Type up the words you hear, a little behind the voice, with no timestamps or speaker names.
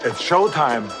It's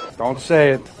showtime. Don't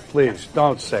say it. Please,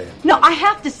 don't say it. No, I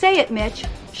have to say it, Mitch.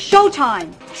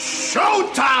 Showtime.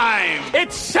 Showtime!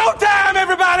 It's showtime,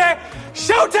 everybody!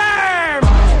 Showtime!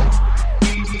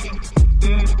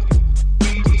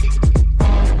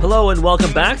 Hello and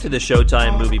welcome back to the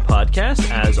Showtime Movie Podcast.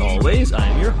 As always, I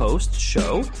am your host,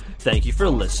 Show. Thank you for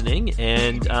listening.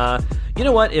 And you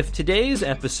know what? If today's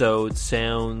episode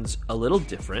sounds a little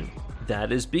different,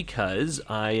 that is because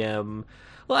I am,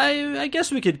 well, I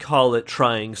guess we could call it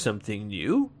trying something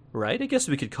new, right? I guess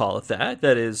we could call it that.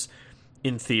 That is,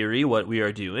 in theory, what we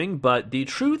are doing. But the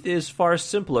truth is far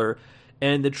simpler.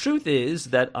 And the truth is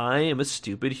that I am a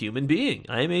stupid human being.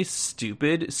 I am a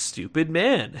stupid, stupid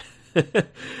man.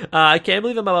 I can't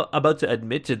believe I'm about to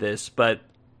admit to this, but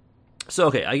so,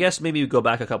 okay, I guess maybe we go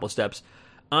back a couple steps.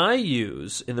 I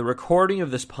use, in the recording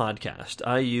of this podcast,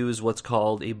 I use what's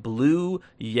called a Blue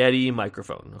Yeti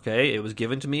microphone, okay? It was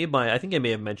given to me by, I think I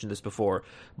may have mentioned this before,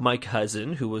 my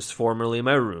cousin, who was formerly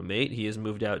my roommate. He has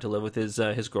moved out to live with his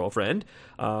girlfriend.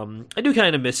 I do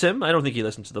kind of miss him. I don't think he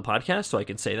listens to the podcast, so I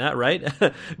can say that, right?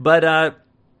 But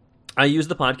I use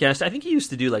the podcast. I think he used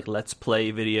to do, like, Let's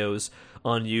Play videos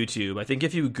on YouTube. I think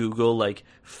if you Google, like,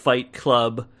 Fight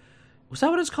Club, was that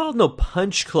what it's called? No,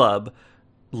 Punch Club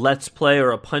Let's Play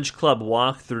or a Punch Club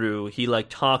walkthrough, he, like,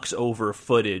 talks over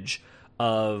footage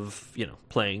of, you know,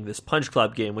 playing this Punch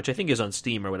Club game, which I think is on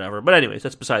Steam or whatever. But anyways,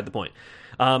 that's beside the point.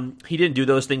 He didn't do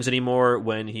those things anymore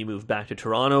when he moved back to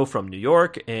Toronto from New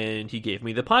York, and he gave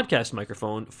me the podcast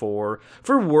microphone for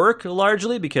work,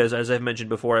 largely, because, as I've mentioned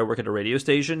before, I work at a radio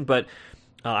station, but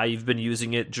I've been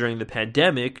using it during the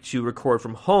pandemic to record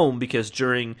from home, because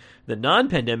during the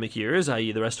non-pandemic years,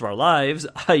 i.e. the rest of our lives,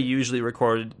 I usually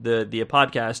recorded the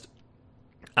podcast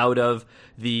out of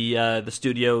the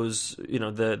studios, you know,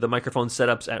 the microphone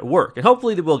setups at work. And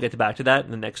hopefully we'll get back to that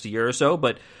in the next year or so,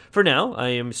 but for now, I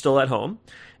am still at home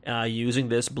using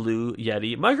this Blue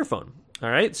Yeti microphone.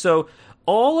 All right, so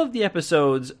all of the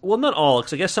episodes, well, not all,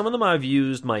 because I guess some of them I've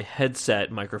used my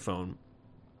headset microphone.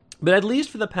 But at least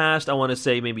for the past, I want to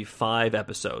say maybe 5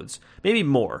 episodes. Maybe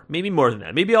more than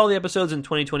that. Maybe all the episodes in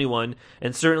 2021,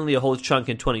 and certainly a whole chunk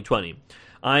in 2020.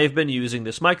 I've been using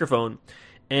this microphone,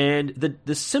 and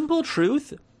the simple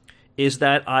truth is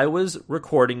that I was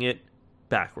recording it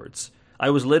backwards. I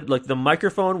was like the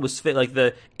microphone was like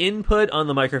the input on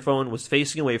the microphone was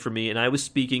facing away from me, and I was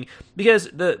speaking because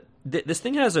this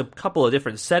thing has a couple of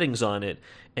different settings on it,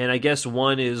 and I guess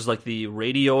one is like the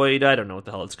radioid, I don't know what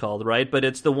the hell it's called, right? But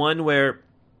it's the one where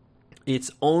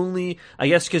it's only, I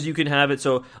guess, because you can have it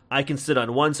so I can sit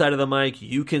on one side of the mic,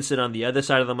 you can sit on the other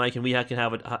side of the mic, and we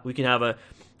can have a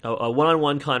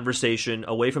one-on-one conversation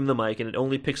away from the mic, and it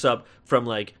only picks up from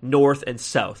like north and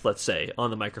south, let's say, on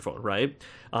the microphone, right?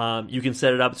 You can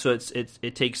set it up so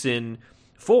it takes in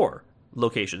 4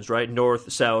 locations, right?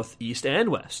 North, south, east, and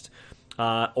west.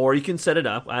 Or you can set it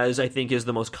up, as I think is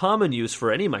the most common use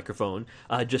for any microphone,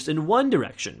 just in one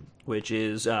direction, which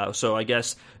is, so I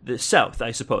guess, the south, I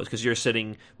suppose, because you're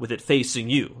sitting with it facing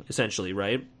you, essentially,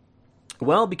 right?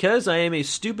 Well, because I am a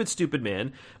stupid, stupid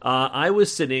man, I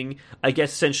was sitting, I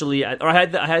guess, essentially, I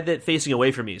had that facing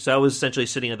away from me, so I was essentially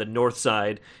sitting at the north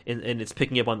side, and it's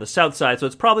picking up on the south side, so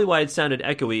it's probably why it sounded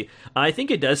echoey. I think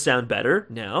it does sound better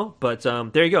now, but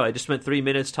there you go. I just spent 3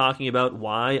 minutes talking about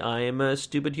why I am a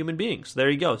stupid human being, so there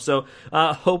you go. So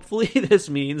hopefully this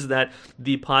means that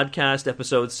the podcast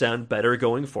episodes sound better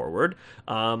going forward,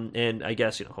 and I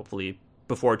guess, you know, hopefully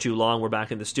before too long, we're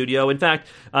back in the studio. In fact,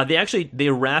 they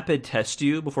rapid test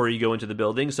you before you go into the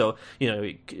building, so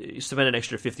you spend an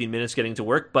extra 15 minutes getting to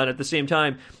work. But at the same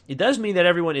time, it does mean that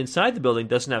everyone inside the building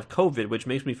doesn't have COVID, which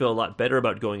makes me feel a lot better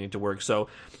about going into work. So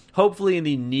hopefully, in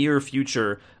the near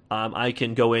future, I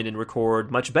can go in and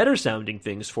record much better sounding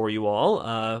things for you all.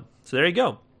 So there you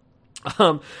go.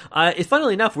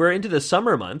 Funnily enough, we're into the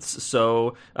summer months,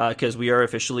 so because we are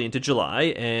officially into July,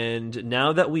 and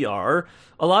now that we are,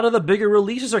 a lot of the bigger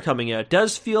releases are coming out. It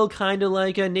does feel kind of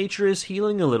like nature is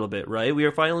healing a little bit, right? We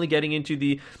are finally getting into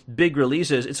the big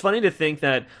releases. It's funny to think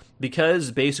that because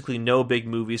basically no big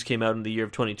movies came out in the year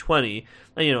of 2020,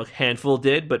 a handful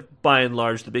did, but by and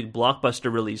large, the big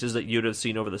blockbuster releases that you'd have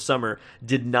seen over the summer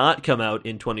did not come out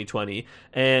in 2020.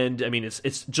 And, I mean,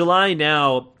 it's July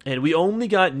now, and we only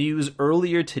got news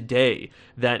earlier today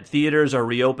that theaters are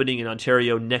reopening in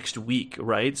Ontario next week,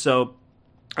 right? So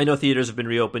I know theaters have been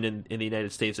reopened in the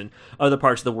United States and other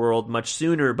parts of the world much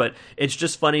sooner, but it's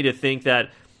just funny to think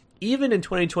that even in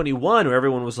 2021, where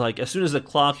everyone was like, as soon as the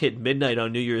clock hit midnight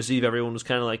on New Year's Eve, everyone was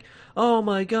kind of like, oh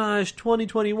my gosh,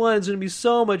 2021 is going to be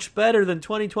so much better than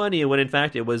 2020, when in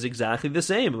fact it was exactly the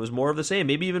same. It was more of the same,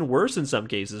 maybe even worse in some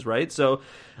cases, right? So,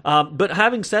 but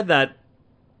having said that,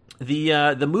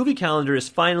 the movie calendar is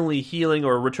finally healing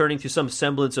or returning to some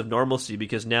semblance of normalcy,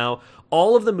 because now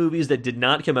all of the movies that did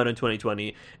not come out in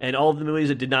 2020 and all of the movies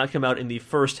that did not come out in the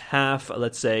first half,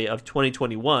 let's say, of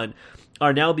 2021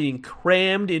 are now being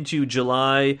crammed into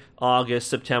July, August,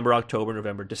 September, October,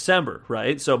 November, December,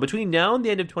 right? So between now and the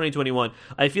end of 2021,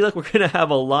 I feel like we're going to have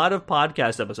a lot of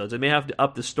podcast episodes. I may have to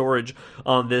up the storage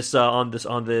on this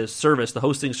service, the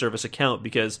hosting service account,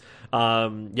 because there are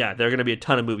going to be a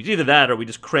ton of movies. Either that, or we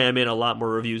just cram in a lot more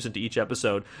reviews into each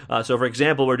episode. So, for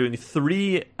example, we're doing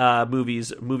 3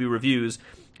 movie reviews.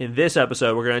 In this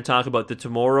episode, we're going to talk about The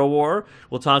Tomorrow War,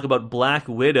 we'll talk about Black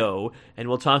Widow, and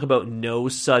we'll talk about No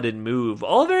Sudden Move.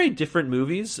 All very different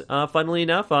movies, funnily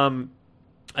enough. I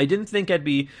didn't think I'd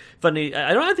be funny.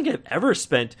 I don't think I've ever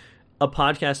spent a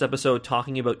podcast episode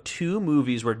talking about 2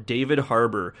 movies where David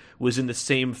Harbour was in the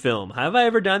same film. Have I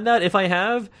ever done that? If I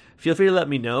have, feel free to let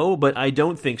me know, but I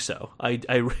don't think so. I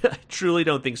truly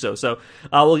don't think so. So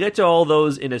we'll get to all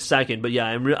those in a second, but yeah,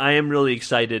 I am really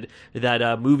excited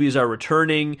that movies are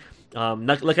returning.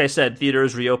 Like I said,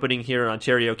 theaters reopening here in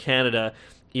Ontario, Canada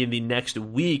in the next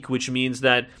week, which means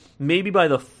that maybe by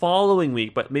the following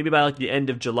week, but maybe by like the end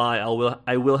of July,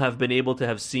 I will have been able to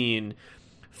have seen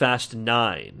Fast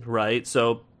 9, right?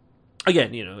 So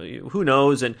again, who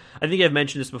knows? And I think I've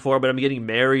mentioned this before, but I'm getting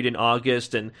married in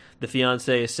August, and the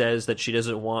fiance says that she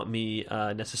doesn't want me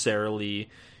necessarily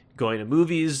going to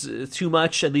movies too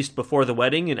much, at least before the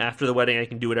wedding. And after the wedding, I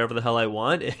can do whatever the hell I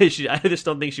want. I just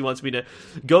don't think she wants me to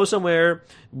go somewhere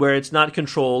where it's not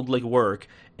controlled, like work,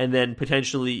 and then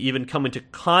potentially even come into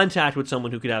contact with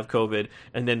someone who could have COVID,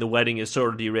 and then the wedding is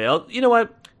sort of derailed. You know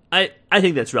what? I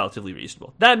think that's relatively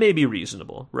reasonable. That may be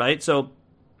reasonable, right? So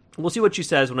we'll see what she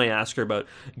says when I ask her about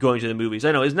going to the movies.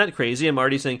 I know, isn't that crazy? I'm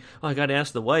already saying, I got to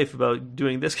ask the wife about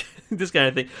doing this kind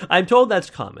of thing. I'm told that's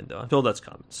common, though.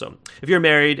 So if you're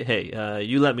married, hey,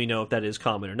 you let me know if that is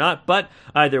common or not. But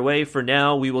either way, for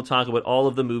now, we will talk about all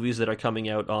of the movies that are coming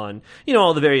out on,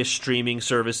 all the various streaming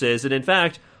services. And in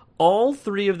fact, all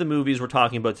 3 of the movies we're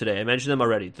talking about today, I mentioned them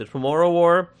already. The Tomorrow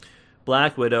War,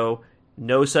 Black Widow,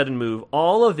 No Sudden Move,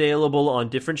 all available on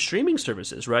different streaming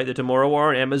services, right? The Tomorrow War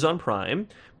on Amazon Prime,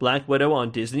 Black Widow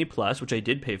on Disney Plus, which I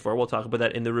did pay for. We'll talk about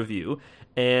that in the review.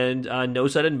 And No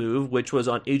Sudden Move, which was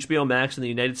on HBO Max in the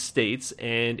United States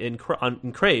and in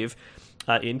Crave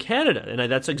in Canada.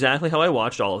 And that's exactly how I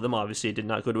watched all of them. Obviously, I did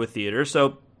not go to a theater.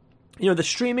 So, the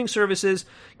streaming services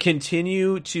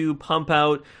continue to pump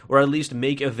out or at least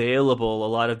make available a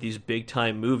lot of these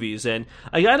big-time movies. And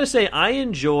I gotta say, I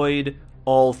enjoyed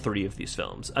all 3 of these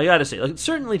films. I gotta say,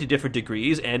 certainly to different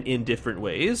degrees and in different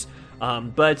ways.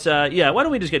 But why don't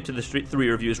we just get to the 3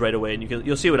 reviews right away, and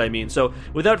you'll see what I mean. So,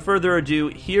 without further ado,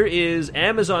 here is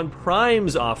Amazon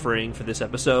Prime's offering for this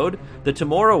episode, The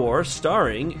Tomorrow War,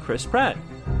 starring Chris Pratt.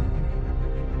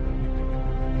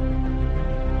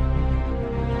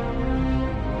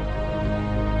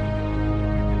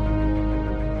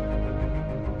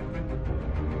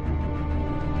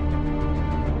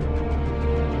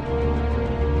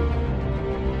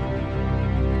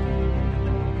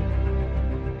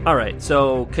 Alright,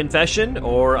 so confession,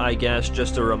 or I guess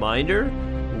just a reminder,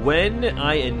 when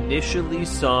I initially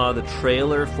saw the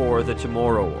trailer for The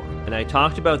Tomorrow War, and I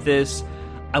talked about this,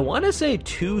 I want to say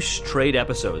 2 straight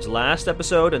episodes, last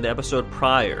episode and the episode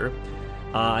prior,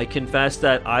 I confessed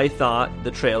that I thought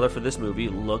the trailer for this movie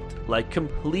looked like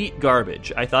complete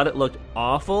garbage. I thought it looked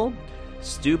awful,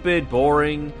 stupid,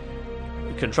 boring,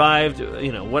 contrived,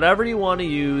 whatever you want to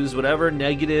use, whatever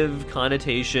negative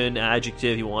connotation,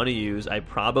 adjective you want to use, I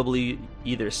probably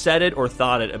either said it or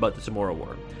thought it about The Tomorrow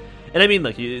War. And I mean,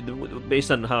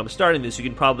 based on how I'm starting this, you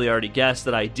can probably already guess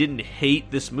that I didn't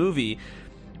hate this movie,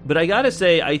 but I gotta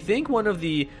say, I think one of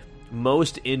the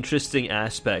most interesting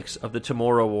aspects of The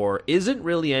Tomorrow War isn't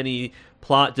really any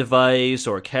plot device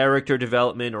or character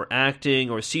development or acting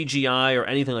or CGI or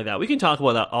anything like that. We can talk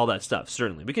about all that stuff,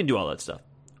 certainly. We can do all that stuff.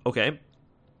 Okay?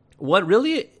 What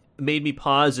really made me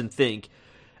pause and think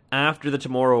after The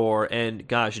Tomorrow War, and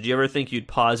gosh, did you ever think you'd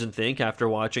pause and think after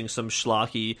watching some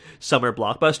schlocky summer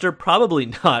blockbuster?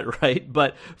 Probably not, right?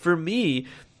 But for me,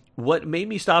 what made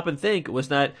me stop and think was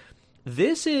that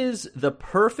this is the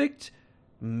perfect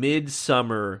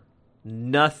midsummer,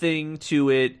 nothing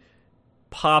to it,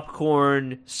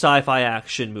 popcorn sci-fi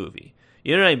action movie.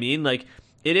 You know what I mean?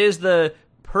 It is the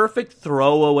perfect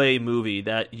throwaway movie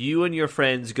that you and your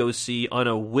friends go see on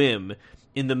a whim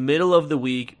in the middle of the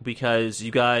week because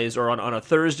you guys are on a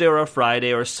Thursday or a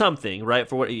Friday or something, right?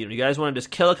 For what you guys want to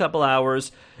just kill a couple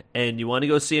hours and you want to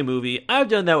go see a movie. I've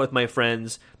done that with my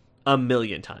friends a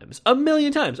million times.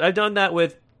 I've done that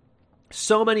with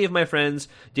So many of my friends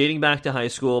dating back to high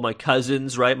school, my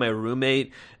cousins, right, my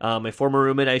roommate, my former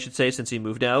roommate, I should say, since he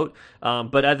moved out.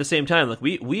 But at the same time, like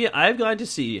I've gone to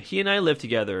see, he and I lived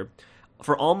together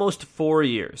for almost 4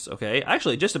 years, okay?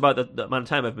 Actually, just about the amount of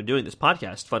time I've been doing this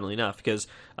podcast, funnily enough, because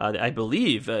I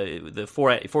believe the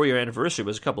four-year anniversary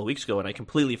was a couple of weeks ago, and I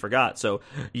completely forgot. So,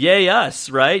 yay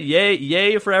us, right?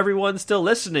 Yay for everyone still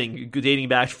listening, dating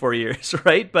back 4 years,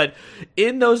 right? But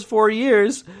in those 4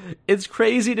 years, it's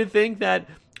crazy to think that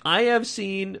I have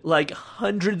seen, like,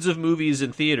 hundreds of movies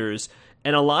in theaters,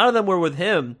 and a lot of them were with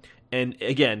him. And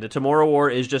again, The Tomorrow War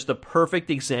is just a perfect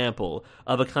example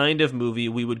of a kind of movie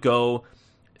we would go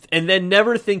and then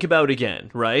never think about again,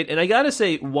 right? And I gotta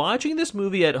say, watching this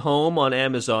movie at home on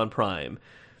Amazon Prime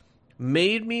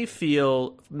made me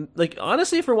feel, like,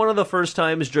 honestly, for one of the first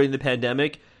times during the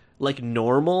pandemic, like,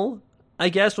 normal, I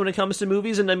guess, when it comes to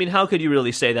movies. And I mean, how could you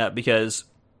really say that? Because,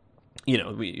 you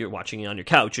know, you're watching it on your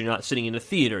couch, you're not sitting in a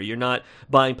theater, you're not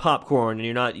buying popcorn, and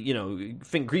you're not, you know,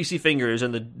 greasy fingers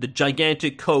and the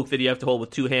gigantic Coke that you have to hold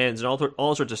with two hands and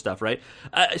all sorts of stuff, right?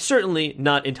 Certainly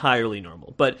not entirely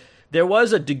normal, but there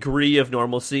was a degree of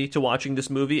normalcy to watching this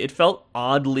movie. It felt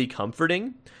oddly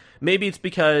comforting. Maybe it's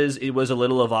because it was a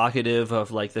little evocative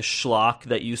of, like, the schlock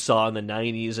that you saw in the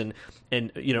 90s and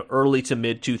you know, early to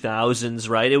mid 2000s,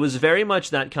 right? It was very much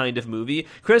that kind of movie.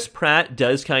 Chris Pratt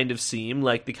does kind of seem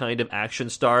like the kind of action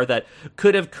star that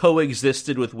could have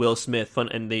coexisted with Will Smith,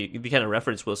 and they kind of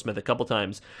reference Will Smith a couple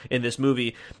times in this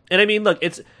movie. And I mean, look,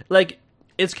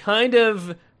 it's kind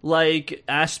of like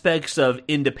aspects of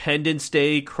Independence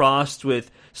Day crossed with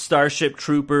Starship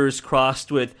Troopers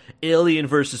crossed with Alien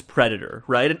versus Predator,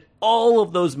 right? And all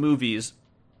of those movies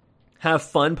have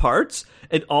fun parts,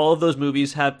 and all of those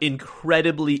movies have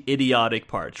incredibly idiotic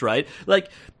parts, right? Like,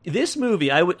 this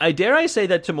movie, I dare I say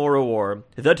that The Tomorrow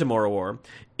War,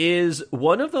 is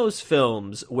one of those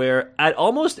films where at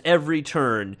almost every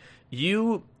turn,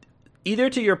 you, either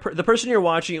to the person you're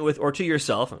watching it with or to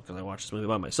yourself, because I watch this movie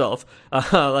by myself,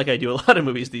 like I do a lot of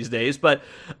movies these days, but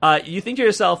you think to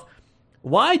yourself,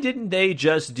 why didn't they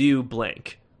just do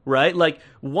blank? Right? Like,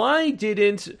 why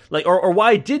didn't, like, or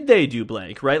why did they do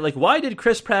blank, right? Like, why did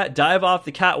Chris Pratt dive off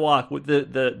the catwalk with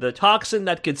the toxin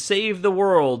that could save the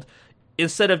world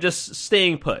instead of just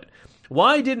staying put?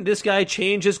 Why didn't this guy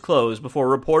change his clothes before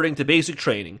reporting to basic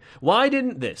training? Why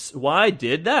didn't this? Why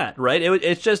did that, right?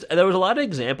 It's just, there was a lot of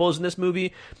examples in this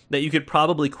movie that you could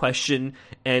probably question,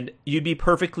 and you'd be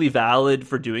perfectly valid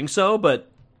for doing so, but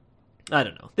I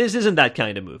don't know. This isn't that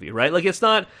kind of movie, right? Like, it's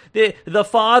not the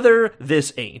Father.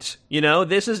 This ain't. You know,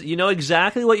 this is, you know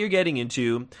exactly what you're getting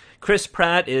into. Chris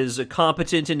Pratt is a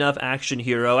competent enough action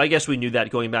hero. I guess we knew that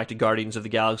going back to Guardians of the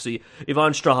Galaxy.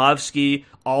 Yvonne Strahovski,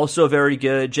 also very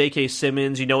good. J.K.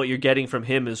 Simmons, you know what you're getting from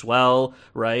him as well,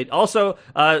 right? Also,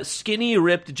 skinny,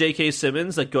 ripped J.K.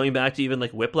 Simmons, like going back to even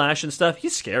like Whiplash and stuff.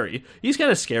 He's scary. He's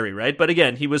kind of scary, right? But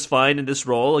again, he was fine in this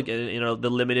role. Like, you know, the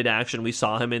limited action we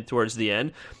saw him in towards the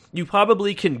end. You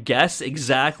probably can guess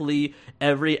exactly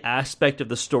every aspect of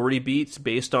the story beats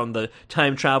based on the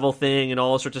time travel thing and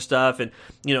all sorts of stuff. And,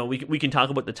 you know, we can talk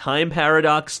about the time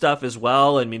paradox stuff as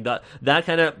well. I mean, that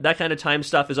kind of time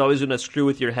stuff is always going to screw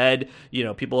with your head. You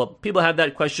know, people have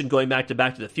that question going back to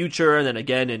the Future, and then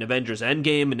again in Avengers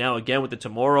Endgame, and now again with the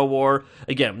Tomorrow War.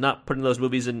 Again, I'm not putting those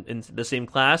movies in the same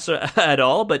class at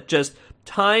all, but just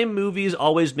time movies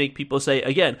always make people say,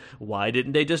 again, why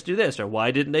didn't they just do this, or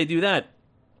why didn't they do that?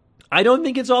 I don't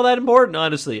think it's all that important,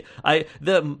 honestly.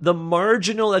 The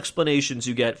marginal explanations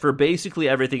you get for basically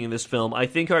everything in this film, I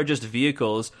think, are just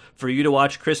vehicles for you to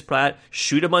watch Chris Pratt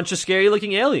shoot a bunch of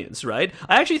scary-looking aliens, right?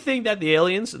 I actually think that the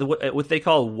aliens, what they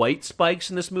call white spikes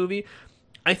in this movie,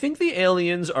 I think the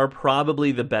aliens are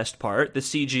probably the best part, the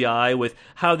CGI with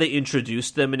how they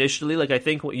introduced them initially. Like, I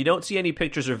think you don't see any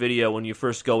pictures or video when they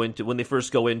first go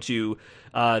into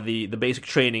the basic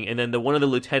training, and then one of the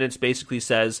lieutenants basically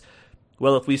says,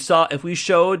 well, if we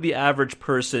showed the average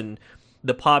person,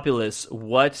 the populace,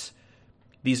 what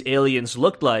these aliens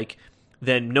looked like,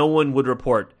 then no one would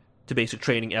report to basic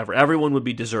training ever. Everyone would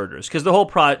be deserters. Because the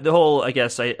whole, I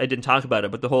guess I didn't talk about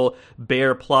it, but the whole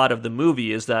bare plot of the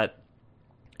movie is that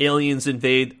aliens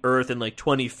invade Earth in like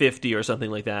 2050 or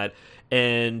something like that,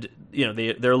 and you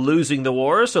know they're losing the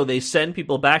war, so they send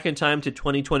people back in time to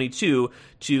 2022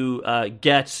 to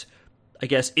get, I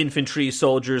guess, infantry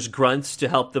soldiers, grunts, to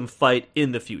help them fight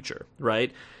in the future,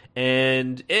 right?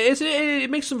 And it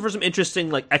makes for some interesting,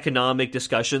 like, economic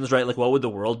discussions, right? Like, what would the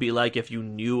world be like if you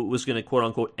knew it was going to,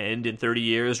 quote-unquote, end in 30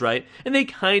 years, right? And they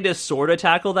kind of, sort of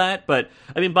tackle that, but,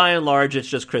 I mean, by and large, it's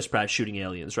just Chris Pratt shooting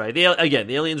aliens, right? The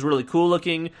aliens were really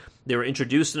cool-looking. They were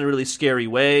introduced in a really scary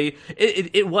way.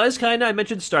 It was kind of, I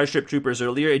mentioned Starship Troopers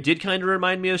earlier, it did kind of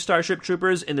remind me of Starship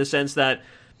Troopers in the sense that,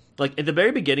 like, at the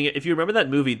very beginning, if you remember that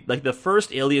movie, like, the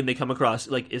first alien they come across,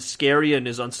 like, is scary and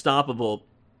is unstoppable.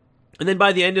 And then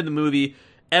by the end of the movie,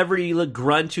 every, like,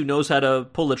 grunt who knows how to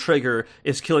pull a trigger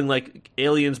is killing, like,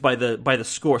 aliens by the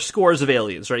scores of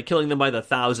aliens, right? Killing them by the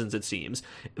thousands, it seems.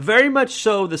 Very much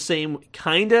so the same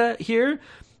kinda here.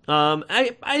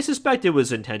 I suspect it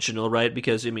was intentional, right?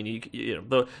 Because, I mean, you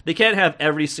know, they can't have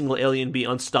every single alien be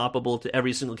unstoppable to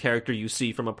every single character you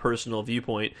see from a personal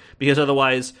viewpoint, because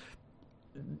otherwise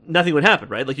nothing would happen,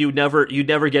 right? Like, you'd never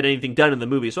get anything done in the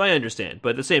movie, so I understand.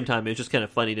 But at the same time, it's just kind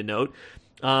of funny to note.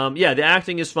 The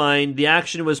acting is fine. The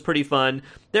action was pretty fun.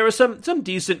 There were some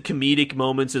decent comedic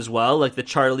moments as well, like the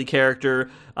Charlie character.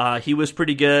 He was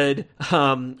pretty good.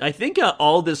 I think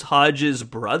Aldous Hodge's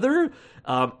brother,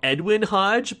 Edwin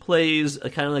Hodge, plays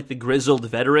kind of like the grizzled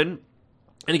veteran.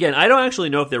 And again, I don't actually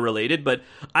know if they're related, but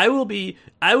I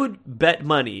would bet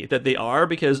money that they are,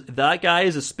 because that guy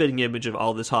is a spitting image of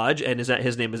Aldous Hodge, and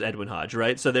his name is Edwin Hodge,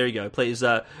 right? So there you go. He plays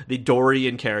the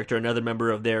Dorian character, another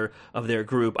member of their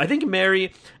group. I think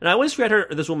Mary, and I always forget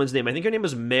this woman's name. I think her name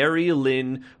was Mary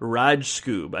Lynn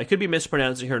Rajskub. I could be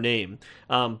mispronouncing her name,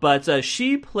 but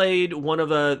she played one of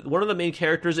the main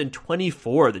characters in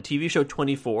 24, the TV show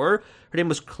 24. Her name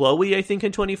was Chloe, I think,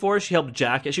 in 24. She helped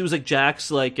Jack. She was like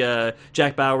Jack's, like,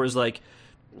 Jack Bauer's, like,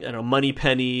 I don't know,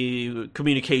 moneypenny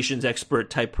communications expert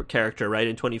type character, right,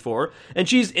 in 24. And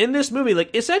she's in this movie,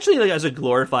 like, essentially, like, as a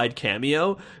glorified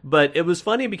cameo. But it was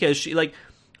funny because she, like,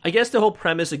 I guess the whole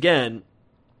premise, again,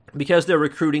 because they're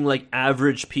recruiting, like,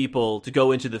 average people to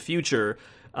go into the future,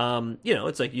 you know,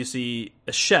 it's like you see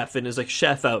a chef in his, like,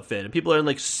 chef outfit, and people are in,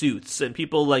 like, suits, and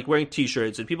people, like, wearing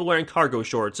t-shirts, and people wearing cargo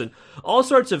shorts, and all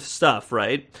sorts of stuff,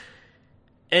 right?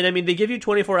 And, I mean, they give you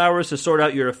 24 hours to sort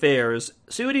out your affairs,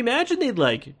 so you would imagine they'd,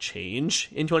 like, change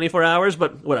in 24 hours,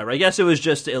 but whatever. I guess it was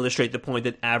just to illustrate the point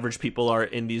that average people are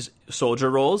in these soldier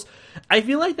roles. I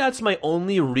feel like that's my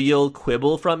only real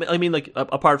quibble from it. I mean, like,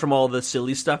 apart from all the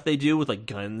silly stuff they do with, like,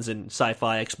 guns and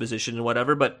sci-fi exposition and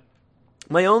whatever, but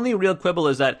my only real quibble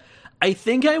is that I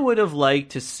think I would have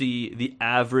liked to see the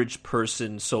average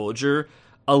person soldier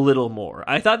a little more.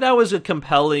 I thought that was a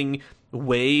compelling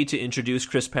way to introduce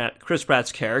Chris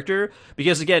Pratt's character,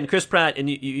 because again, Chris Pratt, and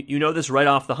you know this right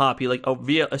off the hop, he, like,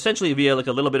 via like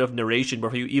a little bit of narration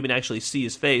before you even actually see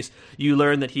his face, you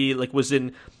learn that he, like, was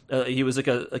in he was like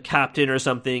a captain or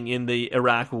something in the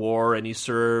Iraq War, and he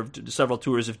served several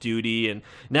tours of duty, and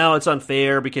now it's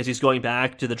unfair because he's going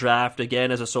back to the draft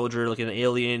again as a soldier, like an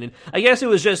alien. And I guess it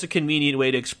was just a convenient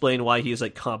way to explain why he's,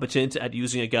 like, competent at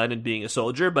using a gun and being a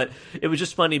soldier. But it was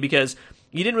just funny because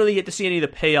you didn't really get to see any of the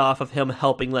payoff of him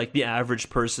helping, like, the average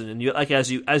person, and you, like, as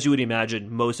you would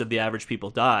imagine, most of the average people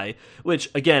die, which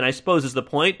again I suppose is the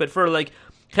point. But for, like,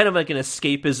 kind of like an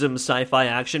escapism sci-fi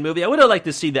action movie, I would have liked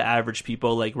to see the average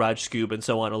people like Rajskub and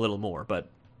so on a little more, but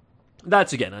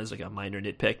that's, again, as like a minor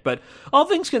nitpick. But all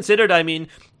things considered, I mean,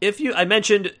 I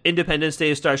mentioned Independence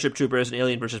Day, Starship Troopers, and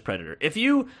Alien vs. Predator. If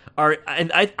you are,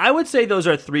 and I would say those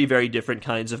are three very different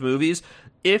kinds of movies.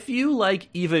 If you like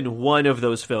even one of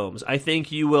those films, I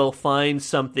think you will find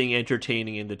something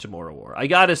entertaining in The Tomorrow War. I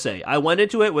gotta say, I went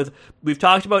into it with, we've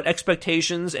talked about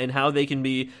expectations and how they can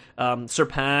be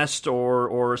surpassed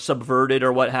or subverted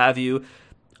or what have you.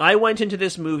 I went into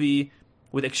this movie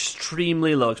with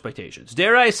extremely low expectations.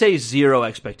 Dare I say zero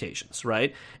expectations,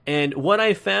 right? And what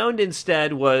I found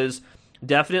instead was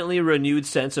definitely a renewed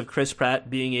sense of Chris Pratt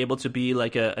being able to be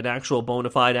like an actual bona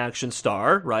fide action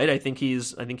star, right? I think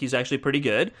he's actually pretty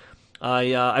good.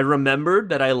 I remembered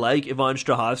that I like Yvonne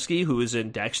Strahovski, who was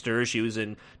in Dexter. She was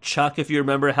in Chuck, if you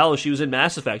remember. Hell, she was in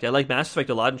Mass Effect. I like Mass Effect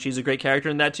a lot, and she's a great character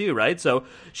in that too, right? So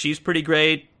she's pretty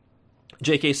great.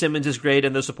 J.K. Simmons is great,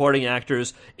 and the supporting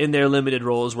actors in their limited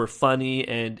roles were funny,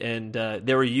 and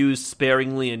they were used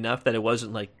sparingly enough that it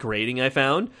wasn't, like, grating, I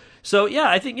found. So, yeah,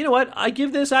 I think, you know what, I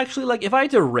give this actually, like, if I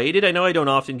had to rate it, I know I don't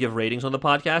often give ratings on the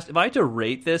podcast, if I had to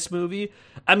rate this movie,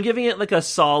 I'm giving it, like, a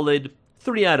solid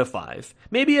 3 out of 5.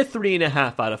 Maybe a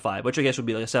 3.5 out of 5, which I guess would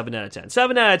be like a 7 out of 10.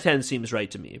 7 out of 10 seems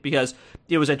right to me, because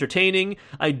it was entertaining.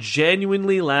 I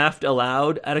genuinely laughed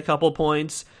aloud at a couple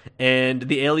points, and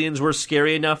the aliens were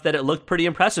scary enough that it looked pretty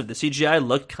impressive. The CGI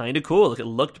looked kind of cool. Like, it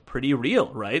looked pretty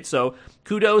real, right? So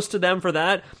kudos to them for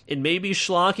that. It may be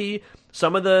schlocky.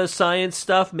 Some of the science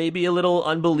stuff may be a little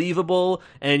unbelievable,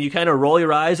 and you kind of roll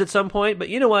your eyes at some point, but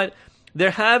you know what?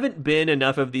 there haven't been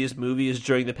enough of these movies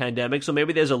during the pandemic, so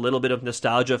maybe there's a little bit of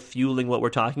nostalgia fueling what we're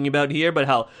talking about here, but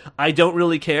hell, I don't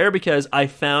really care because I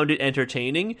found it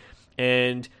entertaining,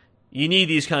 and you need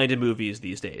these kind of movies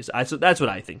these days. So that's what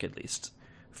I think, at least.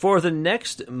 For the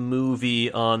next movie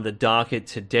on the docket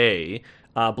today,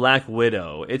 Black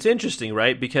Widow, it's interesting,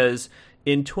 right? Because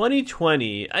in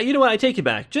 2020, you know what, I take it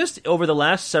back. Just over the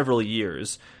last several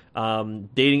years,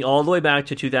 dating all the way back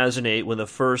to 2008 when the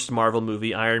first Marvel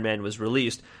movie, Iron Man, was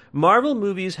released, Marvel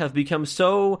movies have become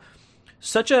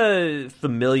such a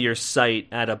familiar sight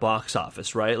at a box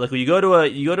office, right? Like when you go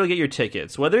to get your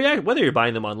tickets, whether you're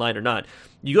buying them online or not,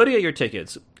 you go to get your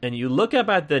tickets and you look up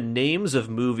at the names of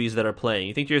movies that are playing.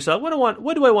 You think to yourself,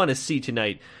 what do I want to see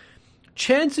tonight?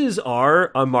 Chances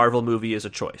are a Marvel movie is a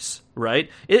choice, right?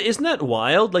 Isn't that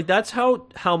wild? Like that's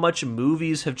how much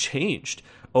movies have changed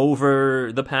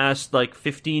over the past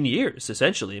 15 years,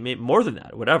 essentially. I mean, more than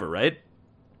that, whatever, right?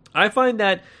 I find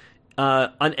that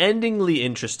unendingly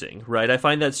interesting, right? I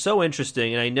find that so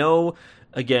interesting, and I know,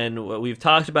 again, we've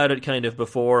talked about it kind of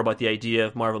before, about the idea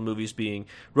of Marvel movies being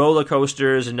roller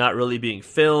coasters and not really being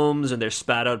films, and they're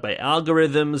spat out by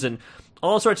algorithms and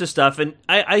all sorts of stuff, and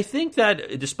I think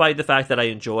that despite the fact that I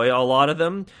enjoy a lot of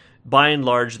them, by and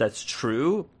large, that's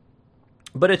true.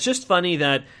 But it's just funny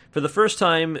that for the first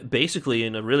time, basically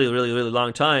in a really, really, really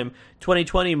long time,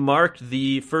 2020 marked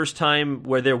the first time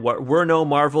where there were no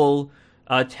Marvel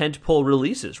tentpole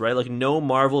releases, right? Like no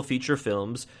Marvel feature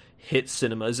films hit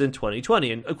cinemas in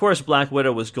 2020. And of course, Black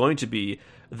Widow was going to be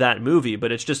that movie,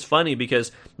 but it's just funny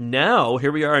because now,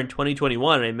 here we are in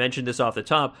 2021, and I mentioned this off the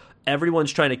top,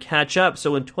 everyone's trying to catch up.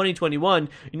 So in 2021,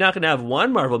 you're not going to have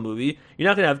one Marvel movie, you're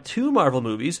not going to have two Marvel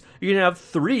movies, you're going to have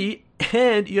three,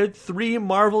 and you had 3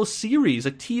 Marvel series,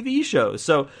 like TV shows.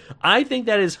 So I think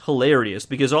that is hilarious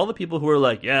because all the people who are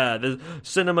like, yeah, the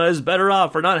cinema is better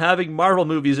off for not having Marvel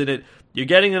movies in it, you're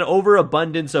getting an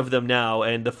overabundance of them now,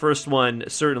 and the first one,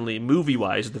 certainly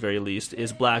movie-wise at the very least,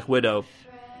 is Black Widow.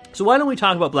 So why don't we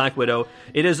talk about Black Widow?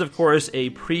 It is, of course, a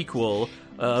prequel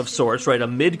of sorts, right? A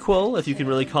midquel, if you can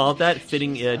really call it that,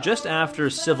 fitting just after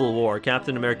Civil War,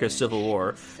 Captain America Civil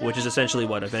War, which is essentially,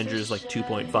 Avengers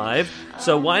 2.5.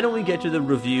 So why don't we get to the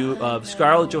review of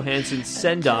Scarlett Johansson's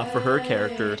send-off for her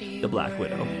character, the Black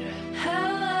Widow.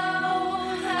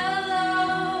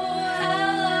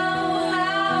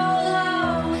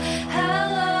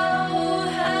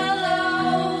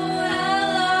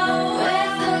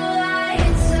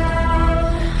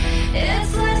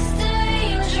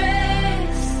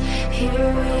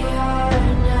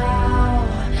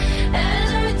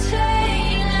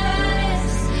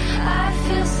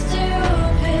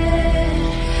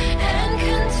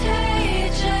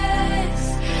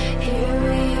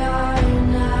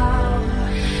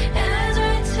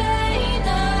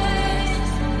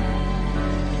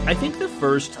 I think the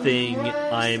first thing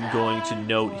I'm going to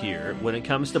note here when it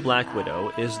comes to Black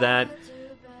Widow is that,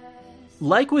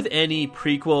 like with any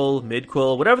prequel,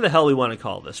 midquel, whatever the hell we want to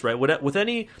call this, right? With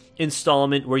any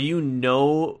installment where you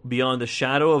know beyond the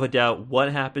shadow of a doubt what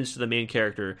happens to the main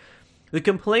character, the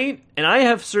complaint, and I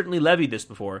have certainly levied this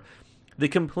before, the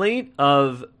complaint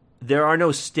of there are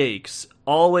no stakes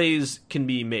always can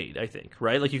be made, I think,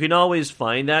 right? Like you can always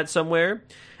find that somewhere.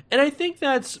 And I think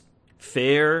that's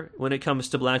fair when it comes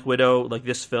to Black Widow, like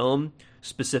this film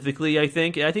specifically. I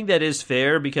think that is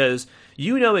fair because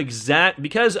you know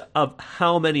because of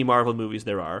how many Marvel movies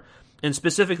there are, and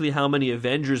specifically how many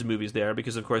Avengers movies there are,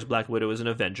 because of course Black Widow is an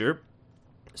Avenger.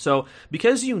 So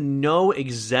because you know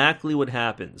exactly what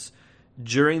happens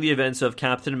during the events of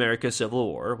Captain America Civil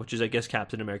War, which is I guess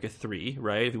Captain America 3,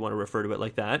 right, if you want to refer to it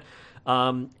like that,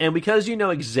 and because you know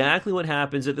exactly what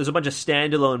happens, there's a bunch of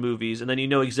standalone movies, and then you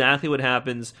know exactly what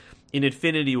happens in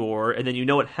Infinity War, and then you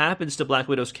know what happens to Black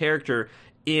Widow's character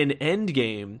in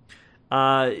Endgame,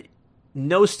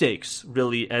 no stakes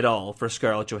really at all for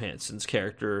Scarlett Johansson's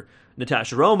character,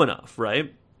 Natasha Romanoff,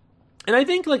 right? And I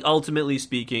think, ultimately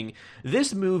speaking,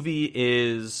 this movie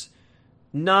is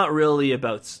not really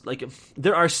about,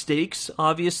 there are stakes,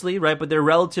 obviously, right? But they're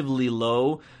relatively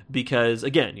low because,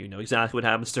 again, you know exactly what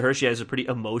happens to her. She has a pretty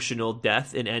emotional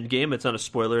death in Endgame. It's not a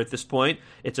spoiler at this point.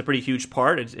 It's a pretty huge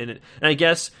part. And I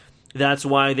guess that's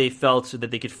why they felt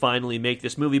that they could finally make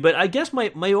this movie. But I guess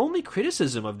my only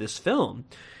criticism of this film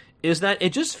is that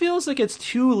it just feels like it's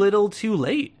too little too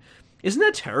late. Isn't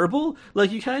that terrible?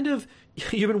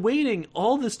 You've been waiting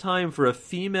all this time for a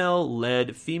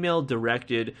female-led,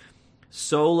 female-directed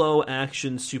solo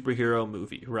action superhero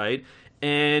movie, right?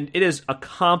 And it is a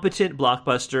competent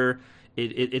blockbuster.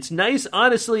 It's nice.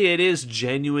 Honestly, it is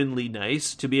genuinely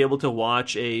nice to be able to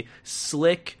watch a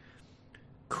slick,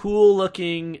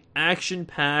 cool-looking,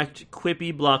 action-packed,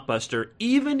 quippy blockbuster,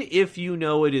 even if you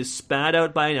know it is spat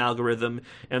out by an algorithm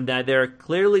and that there are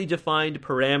clearly defined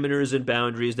parameters and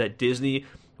boundaries that Disney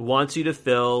wants you to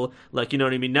fill, like, you know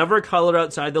what I mean, never color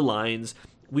outside the lines.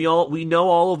 We know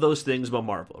all of those things about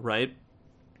Marvel, right?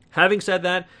 Having said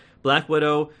that, Black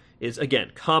Widow is,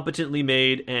 again, competently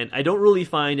made, and I don't really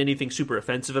find anything super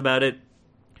offensive about it,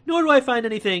 nor do I find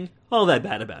anything all that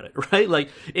bad about it, right? Like,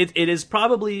 it is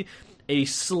probably a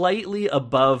slightly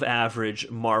above average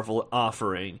Marvel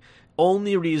offering.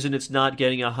 Only reason it's not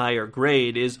getting a higher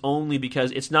grade is only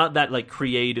because it's not that, like,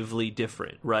 creatively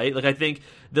different, right? Like, I think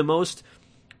the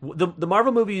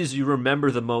Marvel movies you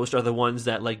remember the most are the ones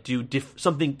that, like, do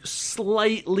something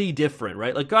slightly different,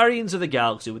 right? Like Guardians of the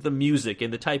Galaxy with the music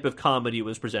and the type of comedy it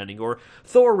was presenting, or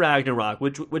Thor Ragnarok,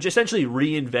 which essentially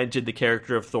reinvented the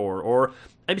character of Thor, or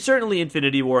I mean, certainly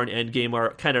Infinity War and Endgame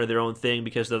are kind of their own thing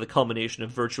because they're the culmination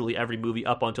of virtually every movie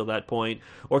up until that point,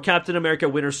 or Captain America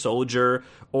Winter Soldier,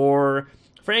 or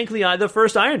frankly, the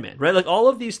first Iron Man, right? Like, all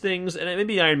of these things, and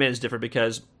maybe Iron Man is different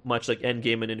because, much like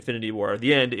Endgame and Infinity War, at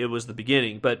the end, it was the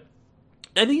beginning, but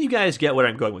I think you guys get where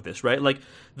I'm going with this, right? Like,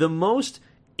 the most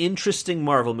interesting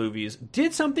Marvel movies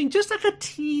did something just like a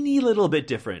teeny little bit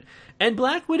different, and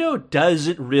Black Widow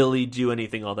doesn't really do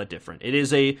anything all that different. It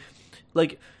is a,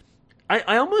 like,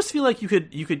 I almost feel like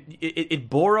it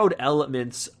borrowed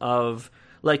elements of,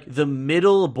 like, the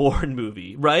Middle Bourne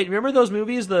movie, right? Remember those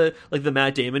movies, the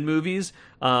Matt Damon movies?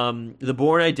 The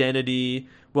Bourne Identity,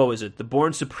 what was it? The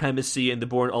Bourne Supremacy and the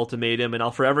Bourne Ultimatum, and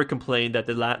I'll forever complain that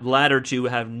the latter two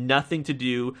have nothing to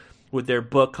do with their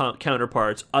book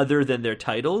counterparts other than their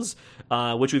titles,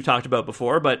 which we've talked about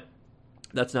before, but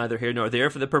that's neither here nor there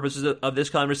for the purposes of this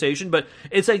conversation. But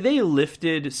it's like they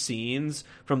lifted scenes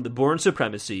from the Bourne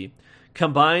Supremacy,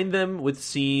 combine them with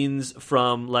scenes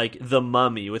from, like, The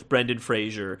Mummy with Brendan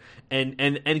Fraser, and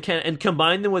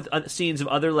combine them with scenes of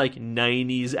other, like,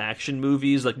 90s action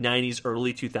movies, like 90s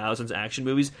early 2000s action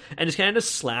movies, and just kind of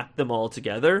slap them all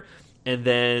together, and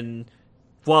then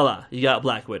voila, you got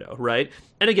Black Widow, right?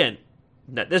 And again,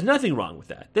 there's nothing wrong with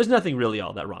that. There's nothing really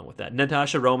all that wrong with that.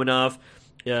 Natasha Romanoff,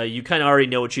 you kind of already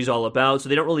know what she's all about, so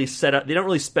they don't really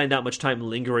spend that much time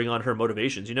lingering on her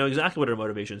motivations. You know exactly what her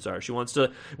motivations are. She wants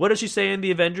to, what does she say in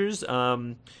the Avengers?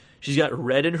 She's got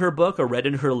red in her book, or red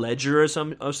in her ledger, or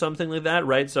something like that,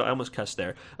 right? So I almost cussed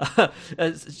there.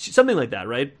 Something like that,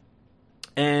 right?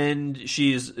 And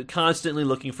she's constantly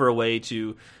looking for a way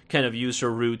to kind of use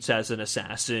her roots as an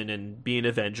assassin and be an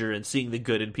Avenger and seeing the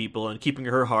good in people and keeping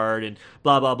her heart and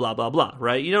blah, blah, blah, blah, blah,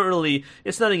 right? You don't really,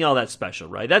 it's nothing all that special,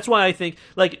 right? That's why I think,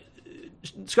 like,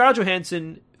 Scarlett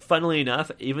Johansson, funnily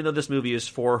enough, even though this movie is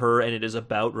for her and it is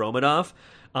about Romanoff,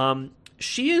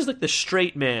 she is, like, the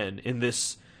straight man in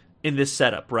this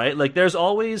setup, right? Like, there's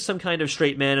always some kind of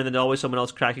straight man and then always someone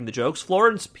else cracking the jokes.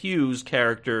 Florence Pugh's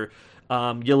character,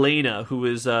 Yelena, who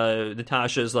is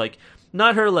Natasha's, like,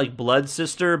 not her, like, blood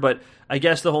sister, but I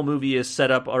guess the whole movie is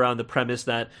set up around the premise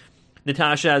that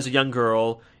Natasha as a young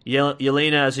girl,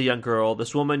 Yelena as a young girl,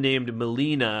 this woman named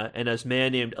Melina, and this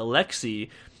man named Alexei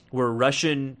were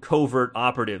Russian covert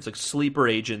operatives, like sleeper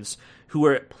agents, who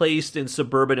were placed in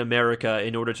suburban America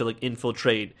in order to, like,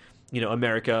 infiltrate, you know,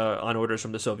 America on orders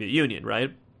from the Soviet Union,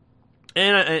 right?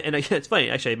 And it's funny,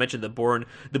 actually, I mentioned the Bourne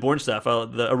stuff,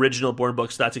 the original Bourne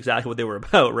books, that's exactly what they were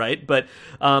about, right? But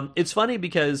it's funny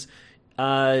because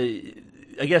I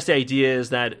guess the idea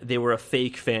is that they were a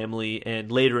fake family, and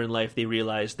later in life they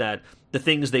realized that the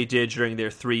things they did during their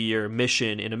 3-year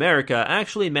mission in America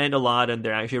actually meant a lot, and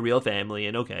they're actually a real family,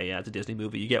 and okay, yeah, it's a Disney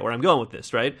movie, you get where I'm going with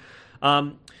this, right?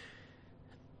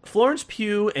 Florence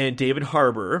Pugh and David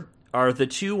Harbour are the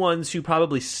two ones who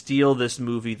probably steal this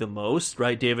movie the most,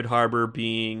 right? David Harbour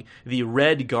being the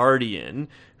Red Guardian,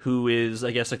 who is,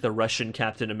 I guess, like the Russian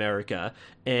Captain America,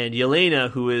 and Yelena,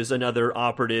 who is another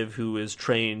operative who is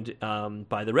trained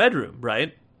by the Red Room,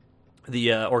 right?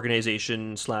 The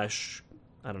organization /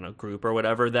 I don't know, group or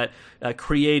whatever that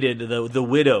created the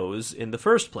Widows in the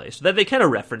first place. That they kind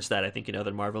of reference that, I think, in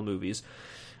other Marvel movies.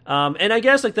 And I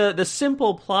guess, like, the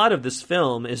simple plot of this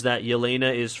film is that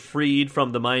Yelena is freed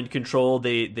from the mind control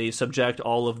they subject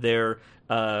all of their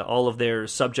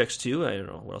subjects to. I don't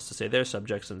know what else to say there,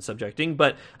 subjects and subjecting,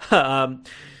 but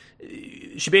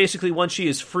she basically, once she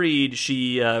is freed,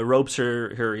 she ropes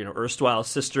her erstwhile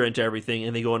sister into everything,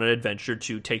 and they go on an adventure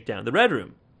to take down the Red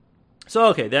Room. So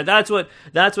okay, that's what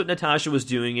Natasha was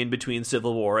doing in between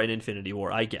Civil War and Infinity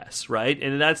War, I guess, right?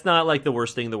 And that's not, like, the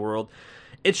worst thing in the world.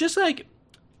 It's just, like,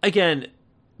 again,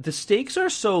 the stakes are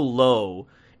so low,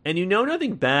 and you know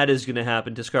nothing bad is going to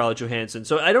happen to Scarlett Johansson.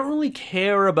 So I don't really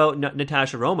care about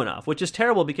Natasha Romanoff, which is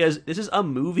terrible because this is a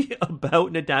movie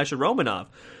about Natasha Romanoff.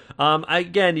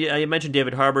 I mentioned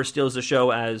David Harbour steals the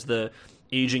show as the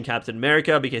aging Captain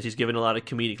America because he's given a lot of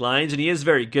comedic lines, and he is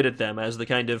very good at them as the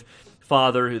kind of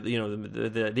father who,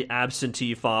 the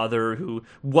absentee father who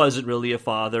wasn't really a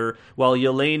father, while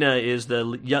Yelena is the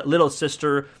little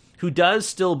sister who does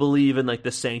still believe in like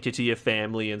the sanctity of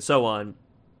family and so on.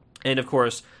 And of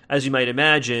course, as you might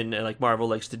imagine, like Marvel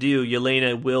likes to do,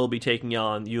 Yelena will be taking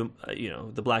on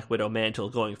the Black Widow mantle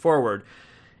going forward.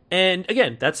 And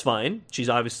again, that's fine.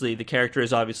 The character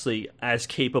is obviously as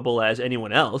capable as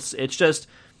anyone else. It's just,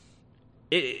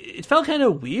 it felt kind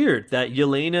of weird that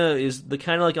Yelena is the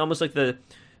kind of like almost like the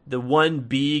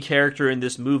 1B character in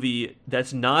this movie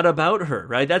that's not about her,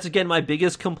 right? That's again my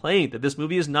biggest complaint, that this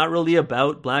movie is not really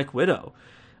about Black Widow.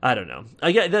 I don't know.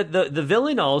 I get that the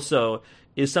villain also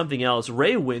is something else.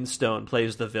 Ray Winstone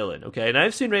plays the villain, okay? And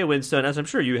I've seen Ray Winstone, as I'm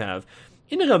sure you have,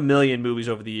 in like a million movies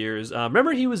over the years.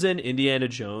 Remember he was in Indiana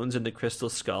Jones and the Crystal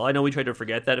Skull? I know we tried to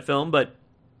forget that film, but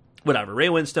whatever. Ray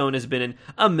Winstone has been in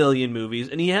a million movies,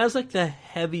 and he has like the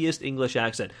heaviest English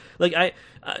accent. Like I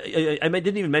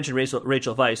didn't even mention Rachel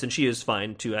Weisz, and she is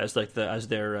fine too as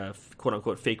their quote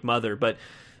unquote fake mother. But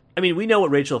I mean, we know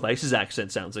what Rachel Weisz's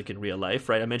accent sounds like in real life,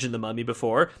 right? I mentioned The Mummy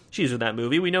before. She's in that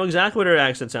movie. We know exactly what her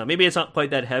accent sounds. Maybe it's not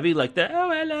quite that heavy, like the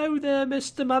 "Oh, hello there,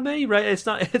 Mr. Mummy," right?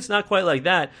 It's not quite like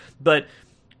that, but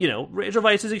Rachel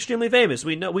Weisz is extremely famous.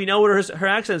 We know what her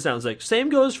accent sounds like. Same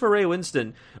goes for Ray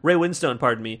Winstone,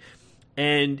 pardon me.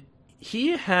 And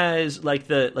he has like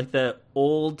the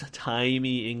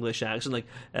old-timey English accent, like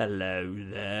 "Hello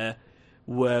there,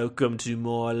 welcome to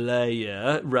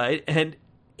Morlaya," right? And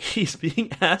he's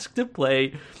being asked to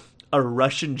play a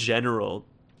Russian general,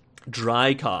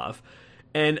 Drykov.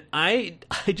 And I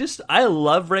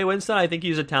love Ray Winstone. I think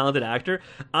he's a talented actor.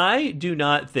 I do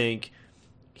not think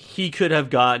he could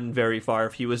have gotten very far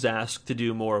if he was asked to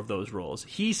do more of those roles.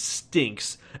 He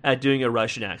stinks at doing a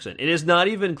Russian accent. It is not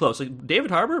even close. Like David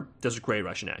Harbour does a great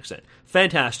Russian accent.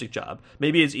 Fantastic job.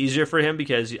 Maybe it's easier for him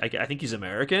because I think he's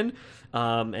American,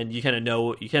 and you kind of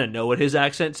know what his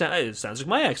accent sounds. It sounds like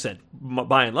my accent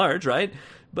by and large, right?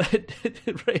 But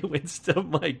Ray Winstone,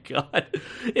 my God,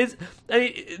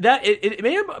 it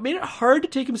made it hard to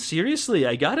take him seriously.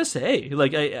 I gotta say,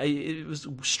 like, it was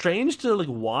strange to like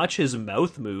watch his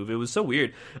mouth move. It was so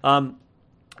weird.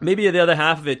 Maybe the other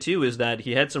half of it too is that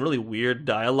he had some really weird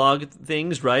dialogue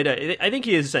things. Right? I think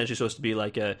he is essentially supposed to be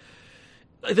like a.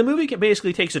 The movie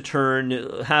basically takes a turn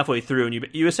halfway through, and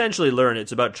you essentially learn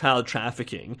it's about child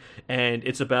trafficking and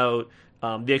it's about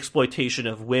the exploitation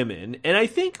of women. And I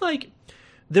think like.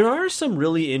 There are some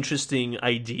really interesting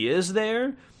ideas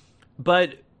there,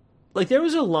 but like there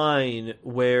was a line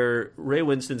where Ray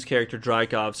Winstone's character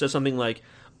Drykov says something like,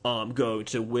 I'm going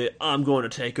to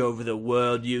take over the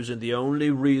world using the only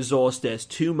resource there's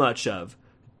too much of,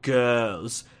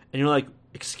 girls." And you're like,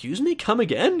 excuse me, come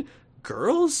again?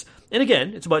 Girls? And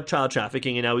again, it's about child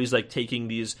trafficking, and now he's like taking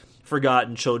these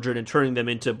forgotten children and turning them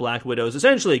into Black Widows,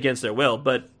 essentially against their will.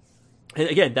 But and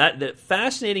again, that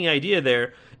fascinating idea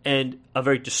there. And a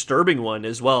very disturbing one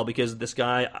as well, because this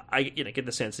guy, I get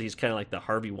the sense that he's kind of like the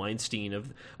Harvey Weinstein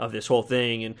of this whole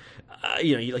thing, and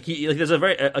there's a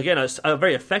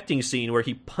very affecting scene where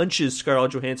he punches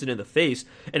Scarlett Johansson in the face,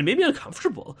 and it made me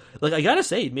uncomfortable. Like I gotta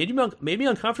say, it made me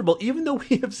uncomfortable, even though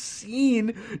we have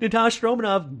seen Natasha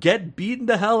Romanoff get beaten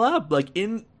the hell up, like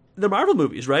in the Marvel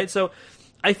movies, right? So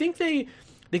I think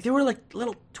there were like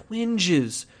little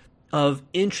twinges of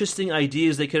interesting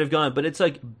ideas they could have gone, but it's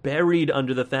like buried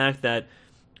under the fact that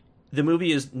the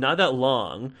movie is not that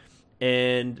long,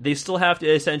 and they still have to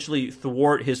essentially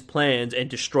thwart his plans and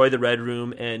destroy the Red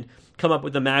Room and come up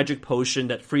with a magic potion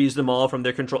that frees them all from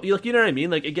their control. You know what I mean?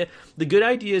 Like the good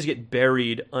ideas get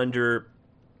buried under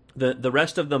the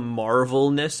rest of the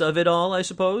Marvelness of it all, I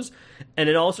suppose, and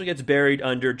it also gets buried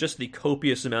under just the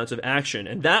copious amounts of action.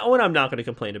 And that one I'm not going to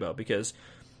complain about because.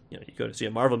 You go to see a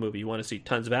Marvel movie, you want to see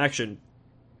tons of action.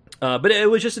 But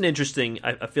it was just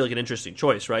I feel like an interesting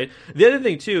choice, right? The other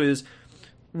thing, too, is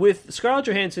with Scarlett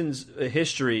Johansson's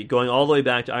history going all the way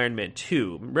back to Iron Man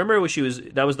 2, remember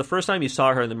that was the first time you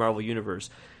saw her in the Marvel Universe,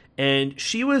 and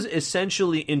she was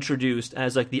essentially introduced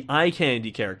as like the eye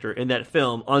candy character in that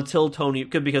film until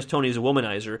because Tony's a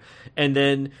womanizer, and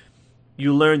then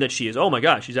you learn that she is, oh my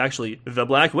gosh, she's actually the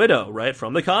Black Widow, right,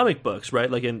 from the comic books, right?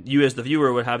 Like, and you as the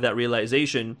viewer would have that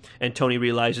realization, and Tony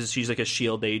realizes she's like a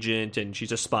S.H.I.E.L.D. agent, and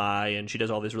she's a spy, and she does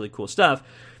all this really cool stuff.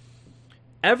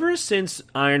 Ever since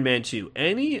Iron Man 2,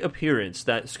 any appearance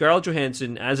that Scarlett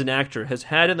Johansson as an actor has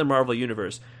had in the Marvel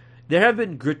Universe, there have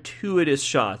been gratuitous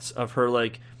shots of her,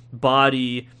 like,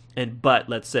 body and butt,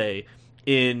 let's say,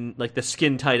 in like the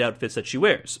skin tight outfits that she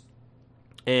wears.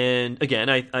 And again,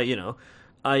 I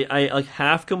like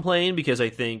half complain because I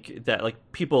think that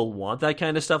like people want that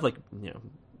kind of stuff, like, you know,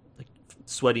 like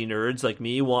sweaty nerds like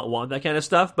me want that kind of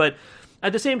stuff. But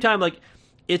at the same time, like,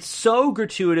 it's so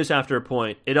gratuitous after a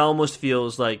point, it almost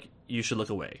feels like you should look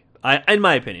away. In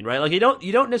my opinion, right? Like, you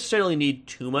don't necessarily need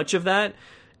too much of that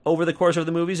over the course of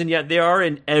the movies, and yet they are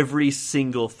in every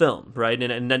single film, right?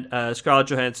 And then Scarlett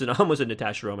Johansson, almost said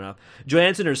Natasha Romanoff,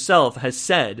 Johansson herself has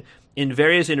said in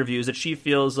various interviews that she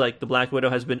feels like the Black Widow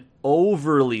has been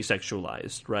overly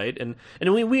sexualized, right? And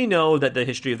we know that the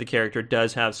history of the character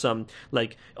does have some,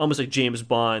 like, almost like James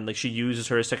Bond, like she uses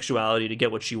her sexuality to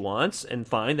get what she wants, and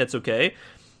fine, that's okay.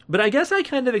 But I guess I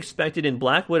kind of expected in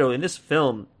Black Widow, in this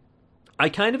film, I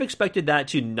kind of expected that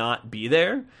to not be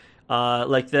there.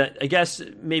 Like that, I guess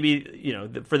maybe, you know,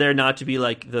 for there not to be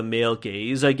like the male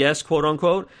gaze, I guess, quote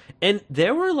unquote. And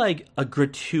there were like a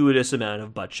gratuitous amount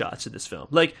of butt shots in this film.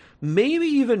 Like maybe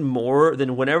even more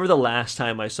than whenever the last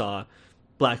time I saw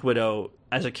Black Widow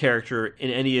as a character in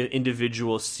any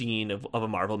individual scene of a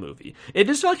Marvel movie. It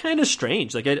just felt kind of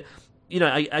strange. Like,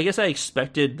 I guess I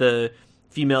expected the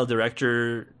female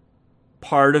director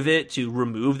part of it to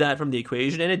remove that from the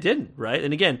equation, and it didn't, right?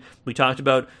 And again, we talked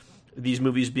about these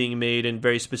movies being made in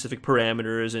very specific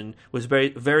parameters and with very,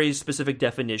 very specific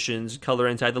definitions, color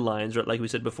inside the lines, like we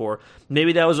said before.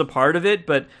 Maybe that was a part of it,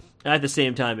 but at the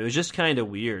same time, it was just kind of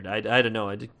weird. I don't know.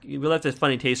 It left a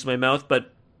funny taste in my mouth,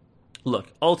 but look,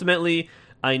 ultimately,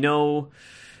 I know,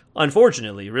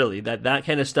 unfortunately, really, that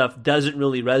kind of stuff doesn't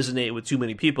really resonate with too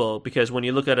many people, because when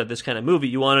you look at this kind of movie,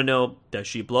 you want to know, does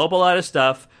she blow up a lot of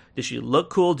stuff? Does she look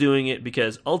cool doing it?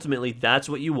 Because ultimately, that's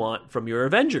what you want from your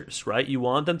Avengers, right? You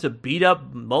want them to beat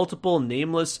up multiple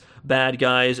nameless bad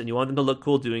guys, and you want them to look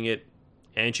cool doing it,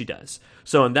 and she does.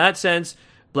 So in that sense,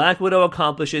 Black Widow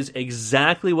accomplishes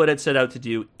exactly what it set out to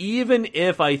do, even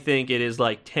if I think it is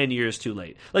like 10 years too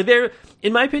late. Like,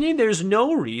 in my opinion, there's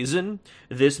no reason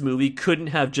this movie couldn't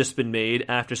have just been made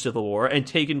after Civil War and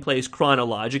taken place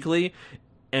chronologically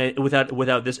and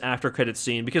without this after credits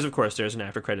scene, because of course there's an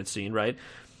after credits scene, right?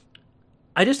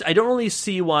 I don't really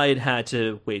see why it had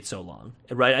to wait so long,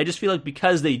 right? I just feel like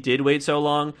because they did wait so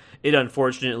long, it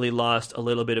unfortunately lost a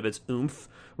little bit of its oomph,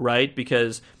 right?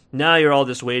 Because now you're all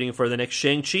just waiting for the next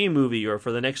Shang-Chi movie or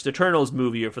for the next Eternals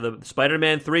movie or for the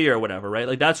Spider-Man 3 or whatever, right?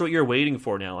 Like, that's what you're waiting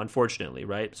for now, unfortunately,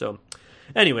 right? So,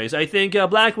 anyways, I think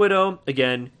Black Widow,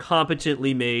 again,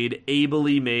 competently made,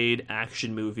 ably made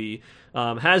action movie.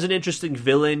 Has an interesting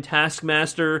villain,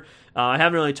 Taskmaster. I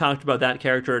haven't really talked about that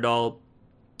character at all.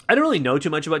 I don't really know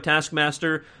too much about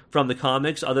Taskmaster from the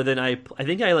comics, other than I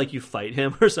think you fight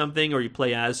him or something, or you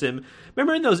play as him.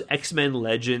 Remember in those X-Men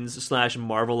Legends /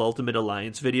 Marvel Ultimate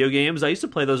Alliance video games? I used to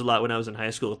play those a lot when I was in high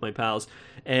school with my pals.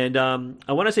 And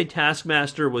I want to say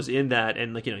Taskmaster was in that,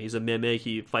 and he's a mimic.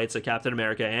 He fights a Captain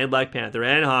America and Black Panther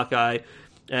and Hawkeye,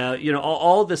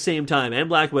 all at the same time, and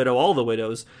Black Widow, all the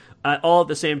widows, all at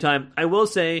the same time. I will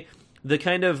say, the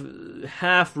kind of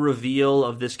half reveal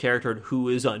of this character and who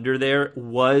is under there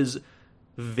was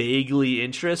vaguely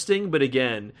interesting, but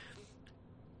again,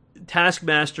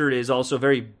 Taskmaster is also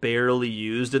very barely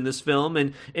used in this film,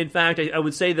 and in fact, I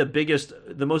would say the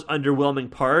most underwhelming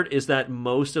part is that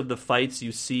most of the fights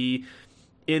you see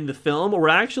in the film were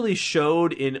actually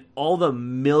showed in all the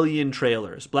million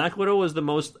trailers. Black Widow was the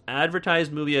most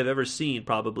advertised movie I've ever seen,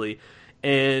 probably,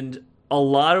 and a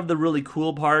lot of the really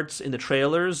cool parts in the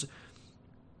trailers,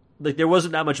 like, there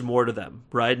wasn't that much more to them,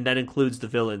 right? And that includes the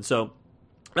villain. So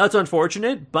that's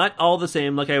unfortunate, but all the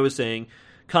same, like I was saying,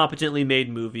 competently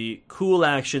made movie, cool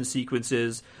action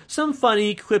sequences, some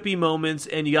funny, quippy moments,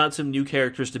 and you got some new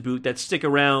characters to boot that stick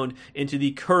around into the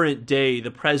current day,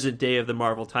 the present day of the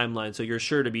Marvel timeline. So you're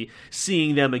sure to be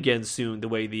seeing them again soon, the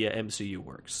way the MCU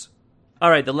works.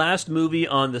 All right, the last movie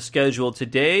on the schedule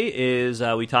today is,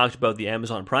 we talked about the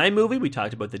Amazon Prime movie, we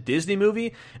talked about the Disney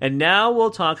movie, and now we'll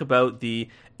talk about the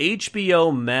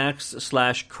HBO Max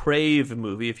 / Crave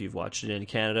movie, if you've watched it in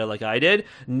Canada like I did.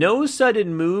 No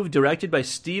Sudden Move, directed by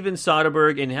Steven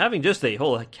Soderbergh, and having just a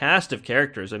whole cast of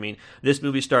characters. I mean, this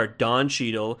movie starred Don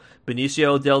Cheadle,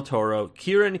 Benicio del Toro,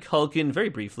 Kieran Culkin, very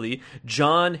briefly,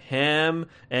 John Hamm,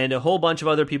 and a whole bunch of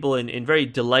other people in very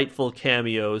delightful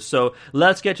cameos. So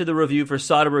let's get to the review for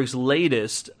Soderbergh's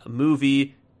latest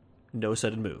movie, No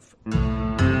Sudden Move.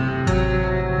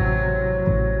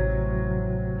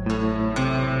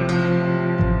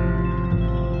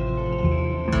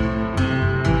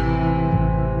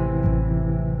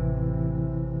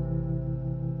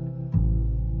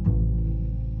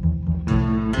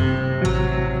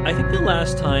 I think the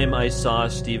last time I saw a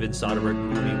Steven Soderbergh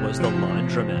movie was The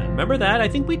Laundromat. Remember that? I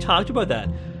think we talked about that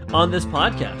on this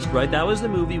podcast, right? That was the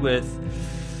movie with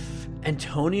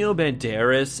Antonio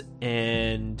Banderas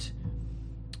and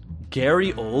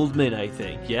Gary Oldman, I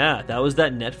think. Yeah, that was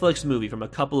that Netflix movie from a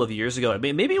couple of years ago. I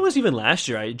mean, maybe it was even last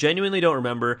year. I genuinely don't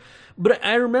remember. But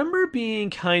I remember being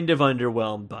kind of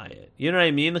underwhelmed by it. You know what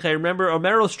I mean? Like, I remember,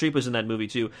 Meryl Streep was in that movie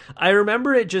too. I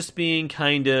remember it just being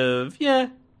kind of, yeah,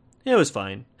 it was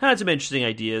fine. Had some interesting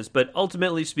ideas, but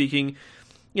ultimately speaking,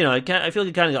 you know, I feel like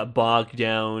it kind of got bogged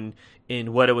down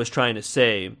in what it was trying to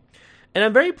say. And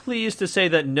I'm very pleased to say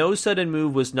that No Sudden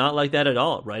Move was not like that at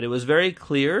all, right? It was very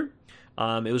clear.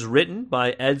 It was written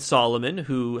by Ed Solomon,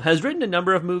 who has written a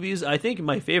number of movies, I think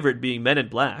my favorite being Men in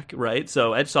Black, right?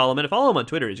 So Ed Solomon, follow him on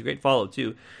Twitter, he's a great follow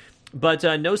too. But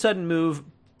No Sudden Move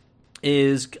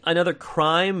is another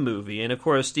crime movie, and of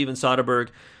course Steven Soderbergh,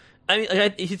 I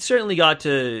mean, he certainly got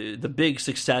to the big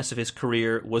success of his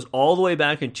career was all the way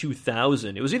back in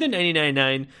 2000. It was either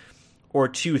 1999 or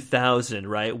 2000,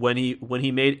 right? When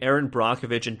he made Aaron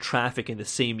Brockovich and Traffic in the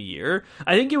same year.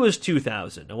 I think it was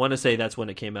 2000. I want to say that's when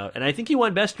it came out. And I think he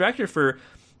won Best Director for,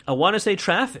 I want to say,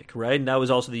 Traffic, right? And that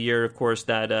was also the year, of course,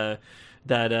 that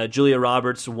Julia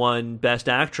Roberts won Best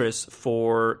Actress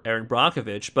for Aaron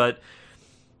Brockovich. But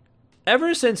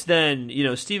ever since then, you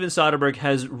know, Steven Soderbergh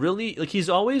has really, like, he's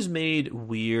always made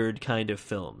weird kind of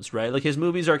films, right? Like, his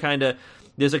movies are kind of,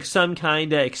 there's like some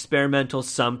kind of experimental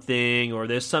something, or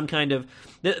there's some kind of,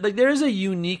 like, there is a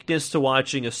uniqueness to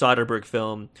watching a Soderbergh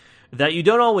film that you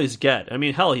don't always get. I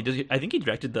mean, hell, I think he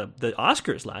directed the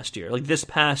Oscars last year, like this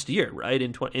past year, right,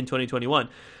 in 2021.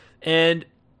 And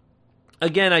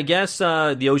again, I guess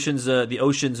the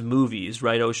Ocean's movies,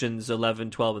 right, Ocean's 11,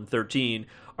 12, and 13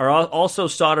 are also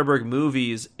Soderbergh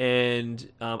movies,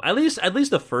 and at least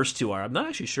the first two are. I'm not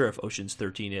actually sure if Ocean's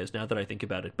 13 is, now that I think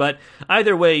about it. But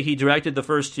either way, he directed the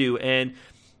first two, and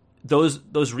those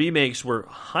remakes were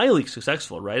highly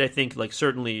successful, right? I think, like,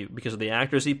 certainly because of the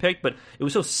actors he picked, but it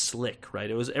was so slick,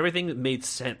 right? It was everything that made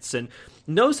sense. And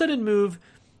No Sudden Move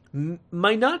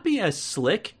might not be as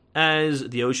slick as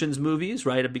the Ocean's movies,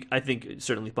 right? I think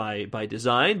certainly by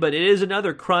design, but it is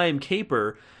another crime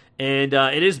caper. And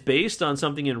it is based on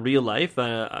something in real life.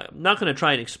 I'm not going to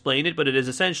try and explain it, but it is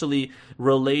essentially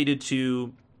related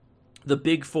to the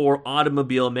Big Four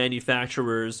automobile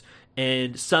manufacturers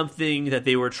and something that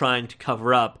they were trying to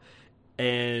cover up,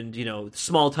 and, you know,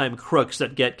 small-time crooks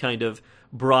that get kind of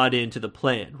brought into the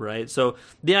plan, right? So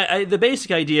the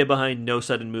basic idea behind No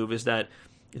Sudden Move is that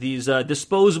these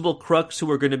disposable crooks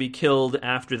who are going to be killed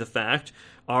after the fact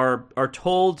are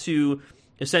told to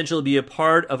essentially be a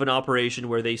part of an operation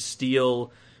where they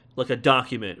steal, like, a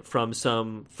document from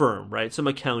some firm, right? Some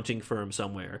accounting firm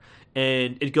somewhere.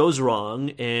 And it goes wrong,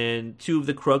 and two of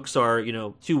the crooks are, you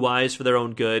know, too wise for their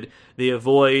own good. They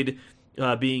avoid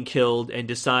being killed and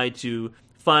decide to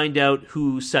find out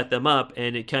who set them up,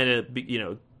 and it kind of, you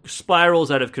know,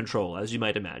 spirals out of control, as you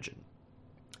might imagine.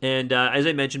 And as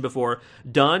I mentioned before,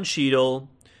 Don Cheadle,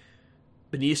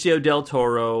 Benicio del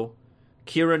Toro,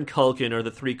 Kieran Culkin are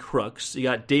the three crooks. You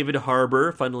got David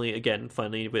Harbour. Finally,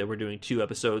 we're doing two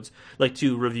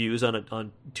reviews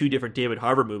on two different David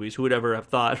Harbour movies. Who would ever have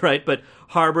thought, right? But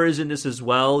Harbour is in this as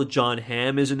well. Jon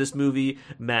Hamm is in this movie.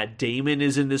 Matt Damon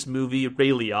is in this movie. Ray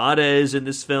Liotta is in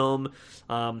this film.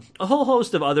 A whole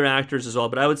host of other actors as well,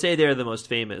 but I would say they're the most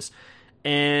famous.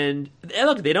 And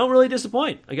look, they don't really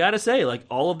disappoint. I gotta say, like,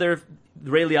 all of their...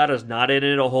 Ray Liotta's not in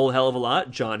it a whole hell of a lot.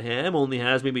 Jon Hamm only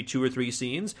has maybe 2 or 3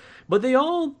 scenes. But they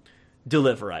all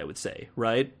deliver, I would say,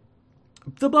 right?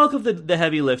 The bulk of the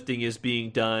heavy lifting is being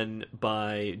done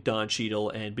by Don Cheadle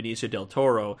and Benicio del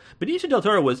Toro. Benicio del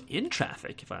Toro was in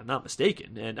Traffic, if I'm not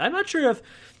mistaken. And I'm not sure if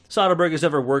Soderbergh has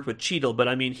ever worked with Cheadle, but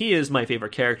I mean, he is my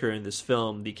favorite character in this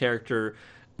film. The character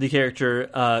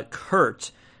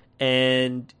Kurt.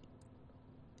 And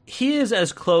he is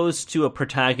as close to a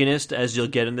protagonist as you'll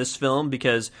get in this film,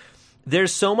 because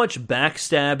there's so much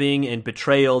backstabbing and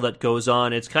betrayal that goes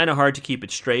on. It's kind of hard to keep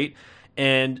it straight.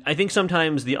 And I think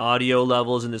sometimes the audio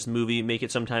levels in this movie make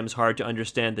it sometimes hard to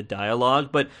understand the dialogue.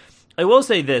 But I will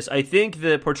say this. I think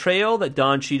the portrayal that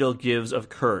Don Cheadle gives of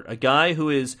Kurt, a guy who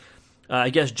is,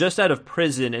 I guess, just out of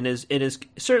prison and is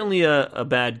certainly a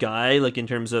bad guy, like in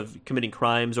terms of committing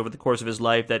crimes over the course of his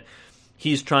life that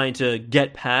he's trying to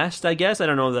get past, I guess. I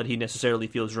don't know that he necessarily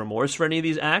feels remorse for any of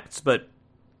these acts, but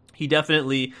he's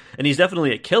definitely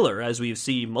a killer, as we've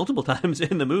seen multiple times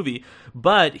in the movie,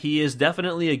 but he is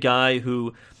definitely a guy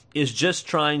who is just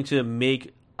trying to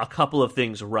make a couple of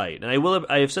things right. And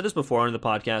I have said this before on the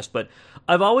podcast, but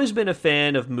I've always been a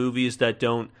fan of movies that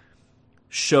don't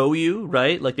show you,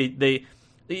 right? Like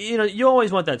you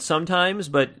always want that sometimes,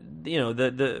 but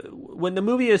when the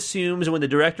movie assumes and when the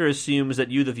director assumes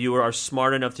that you, the viewer, are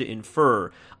smart enough to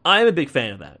infer, I'm a big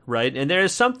fan of that, right? And there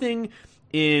is something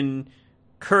in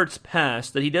Kurt's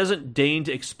past that he doesn't deign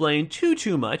to explain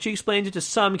too much. He explains it to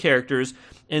some characters,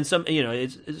 and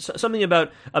it's something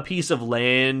about a piece of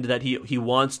land that he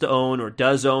wants to own or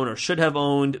does own or should have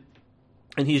owned,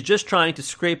 and he's just trying to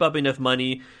scrape up enough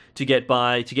money to get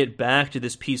back to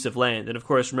this piece of land. And of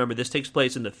course, remember, this takes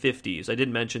place in the 50s. I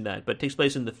didn't mention that, but it takes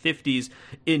place in the 50s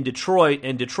in Detroit,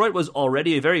 and Detroit was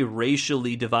already a very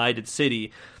racially divided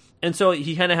city. And so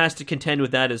he kind of has to contend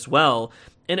with that as well.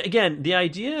 And again, the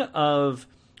idea of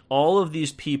all of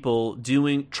these people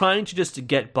trying to just to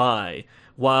get by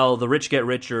while the rich get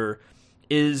richer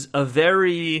is a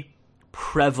very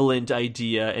prevalent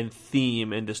idea and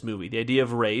theme in this movie. The idea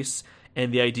of race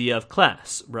and the idea of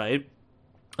class, right?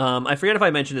 I forget if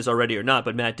I mentioned this already or not,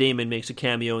 but Matt Damon makes a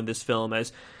cameo in this film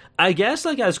as, I guess,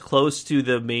 like as close to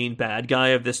the main bad guy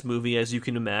of this movie as you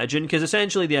can imagine, because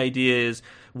essentially the idea is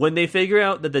when they figure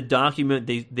out that the document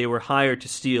they were hired to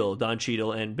steal, Don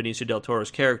Cheadle and Benicio del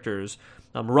Toro's characters,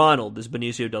 Ronald is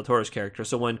Benicio del Toro's character,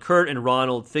 so when Kurt and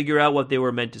Ronald figure out what they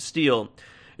were meant to steal,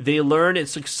 they learn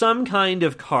it's like some kind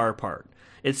of car part.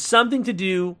 It's something to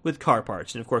do with car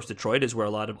parts. And of course, Detroit is where a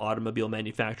lot of automobile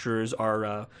manufacturers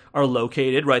are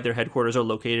located, right? Their headquarters are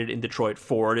located in Detroit.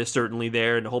 Ford is certainly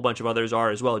there, and a whole bunch of others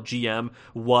are as well. GM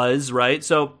was, right?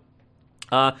 So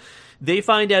they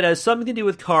find out it has something to do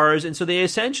with cars, and so they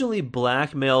essentially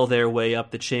blackmail their way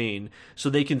up the chain so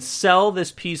they can sell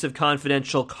this piece of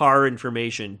confidential car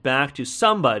information back to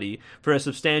somebody for a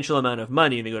substantial amount of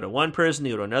money. And they go to one person,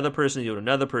 they go to another person, they go to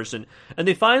another person, and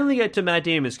they finally get to Matt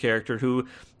Damon's character, who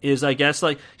is, I guess,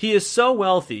 like, he is so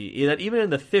wealthy that even in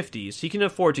the 50s, he can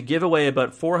afford to give away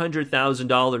about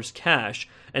 $400,000 cash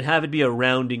and have it be a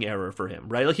rounding error for him,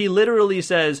 right? Like, he literally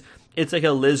says it's like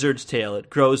a lizard's tail.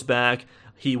 It grows back.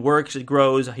 He works, it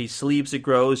grows. He sleeps, it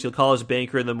grows. He'll call his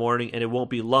banker in the morning, and it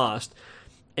won't be lost.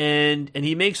 And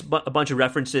he makes a bunch of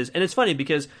references. And it's funny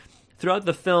because throughout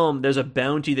the film, there's a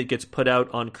bounty that gets put out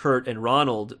on Kurt and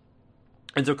Ronald.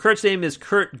 And so Kurt's name is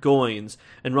Kurt Goins,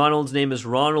 and Ronald's name is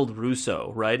Ronald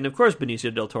Russo, right? And of course,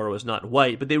 Benicio del Toro is not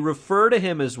white, but they refer to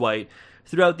him as white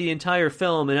throughout the entire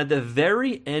film. And at the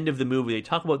very end of the movie, they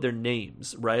talk about their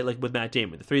names, right? Like with Matt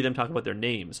Damon, the three of them talk about their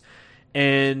names.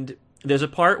 And there's a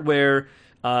part where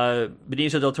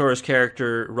Benicio del Toro's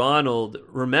character Ronald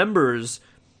remembers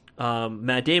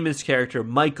Matt Damon's character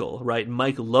Michael, right?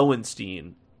 Mike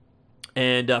Lowenstein,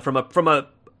 and from a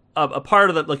part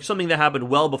of like something that happened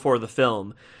well before the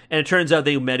film. And it turns out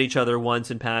they met each other once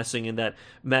in passing, and that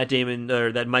Matt Damon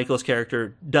or that Michael's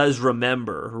character does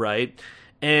remember, right?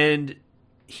 And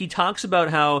he talks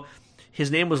about how his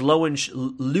name was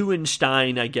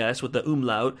Lowenstein, I guess, with the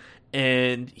umlaut.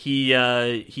 And he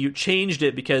changed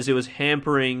it because it was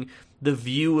hampering the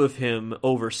view of him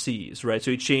overseas, right?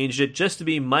 So he changed it just to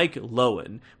be Mike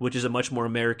Lowen, which is a much more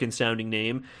American-sounding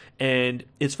name. And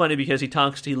it's funny because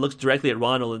he looks directly at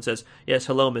Ronald and says, "Yes,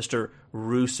 hello, Mr.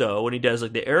 Russo," when he does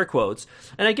like the air quotes.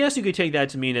 And I guess you could take that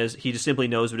to mean as he just simply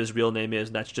knows what his real name is,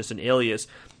 and that's just an alias.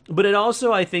 But it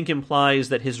also, I think, implies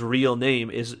that his real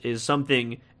name is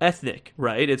something ethnic,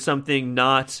 right? It's something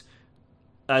not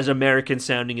as American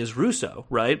sounding as Russo,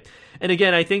 right? And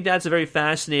again, I think that's a very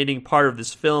fascinating part of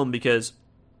this film because,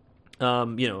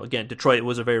 again, Detroit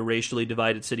was a very racially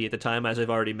divided city at the time, as I've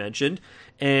already mentioned,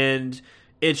 and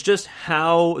it's just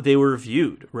how they were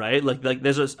viewed, right? Like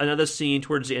there's another scene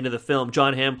towards the end of the film.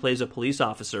 John Hamm plays a police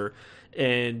officer,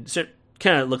 and so it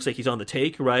kind of looks like he's on the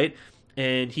take, right?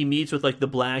 And he meets with like the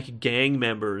black gang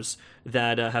members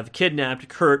that have kidnapped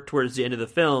Kurt towards the end of the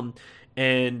film.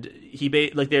 And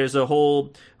there's a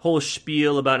whole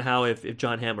spiel about how if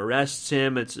John Hamm arrests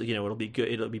him, it's it'll be good,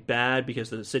 it'll be bad because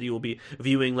the city will be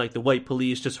viewing like the white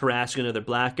police just harassing another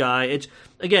black guy. It's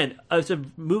a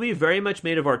movie very much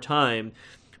made of our time,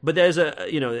 but there's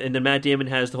and then Matt Damon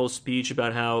has the whole speech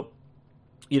about how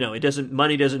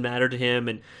money doesn't matter to him,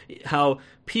 and how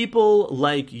people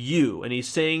like you, and he's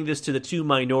saying this to the two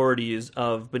minorities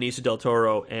of Benicio del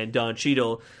Toro and Don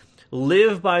Cheadle,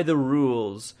 live by the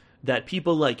rules that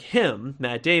people like him,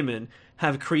 Matt Damon,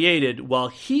 have created, while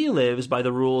he lives by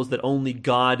the rules that only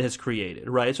God has created,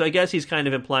 right? So I guess he's kind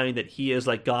of implying that he is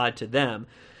like God to them.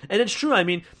 And it's true. I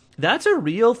mean, that's a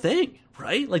real thing,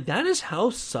 right? Like, that is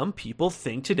how some people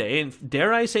think today, and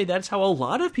dare I say that's how a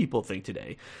lot of people think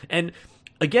today. And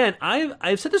again,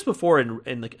 I've said this before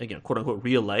in like, again, quote-unquote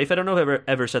real life. I don't know if I've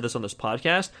ever said this on this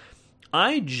podcast.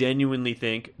 I genuinely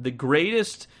think the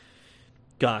greatest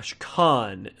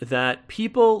con that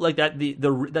people like that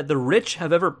the rich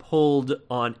have ever pulled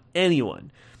on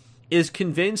anyone is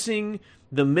convincing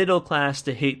the middle class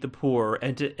to hate the poor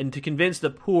and to convince the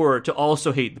poor to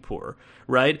also hate the poor,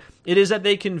 right? It is that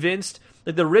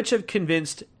the rich have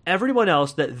convinced everyone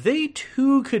else that they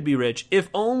too could be rich if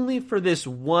only for this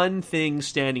one thing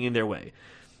standing in their way.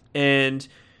 And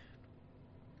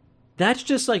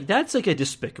that's like a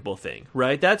despicable thing,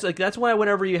 right? That's why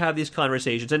whenever you have these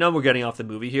conversations, I know we're getting off the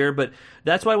movie here, but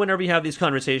that's why whenever you have these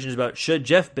conversations about should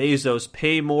Jeff Bezos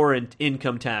pay more in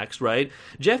income tax, right?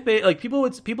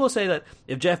 People say that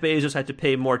if Jeff Bezos had to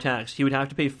pay more tax, he would have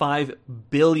to pay $5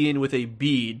 billion with a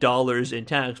B dollars in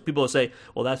tax. People will say,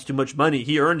 well, that's too much money.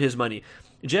 He earned his money.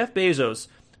 Jeff Bezos,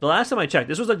 the last time I checked,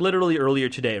 this was like literally earlier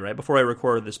today, right before I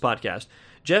recorded this podcast.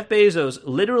 Jeff Bezos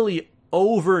literally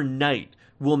overnight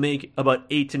will make about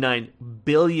 8 to 9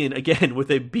 billion, again with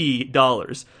a B,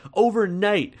 dollars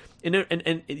overnight.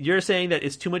 And you're saying that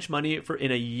it's too much money for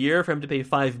in a year for him to pay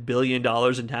 $5 billion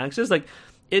in taxes? Like,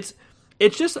 it's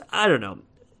just, I don't know.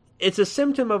 It's a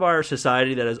symptom of our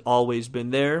society that has always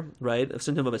been there, right? A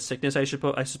symptom of a sickness, I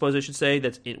suppose I should say,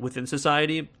 that's within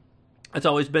society. It's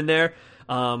always been there.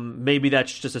 Maybe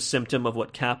that's just a symptom of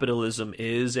what capitalism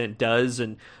is and does,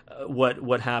 and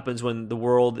what happens when the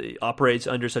world operates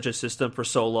under such a system for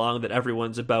so long that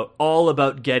everyone's all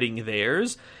about getting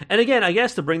theirs. And again, I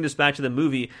guess to bring this back to the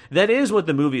movie, that is what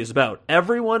the movie is about.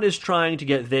 Everyone is trying to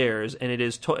get theirs, and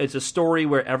it's a story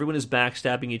where everyone is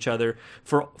backstabbing each other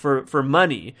for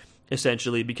money,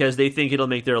 essentially, because they think it'll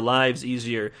make their lives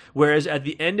easier. Whereas at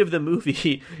the end of the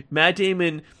movie, Matt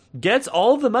Damon gets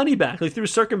all of the money back. Like, through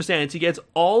circumstance, he gets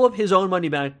all of his own money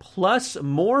back, plus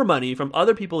more money from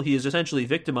other people he has essentially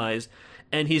victimized,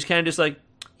 and he's kind of just like,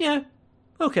 yeah,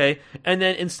 okay. And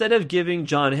then instead of giving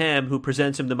John Hamm, who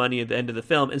presents him the money at the end of the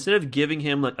film, instead of giving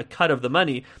him like a cut of the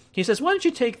money, he says, why don't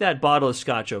you take that bottle of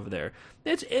scotch over there?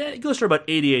 It goes for about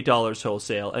 $88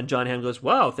 wholesale. And John Hamm goes,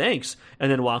 wow, thanks, and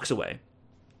then walks away.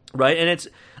 Right? And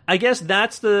I guess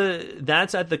that's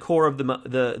at the core of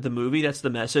the movie. That's the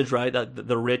message, right? That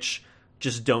the rich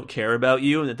just don't care about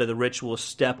you, and that the rich will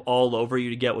step all over you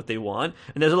to get what they want.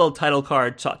 And there's a little title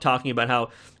card talking about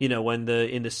how, when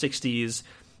in the 60s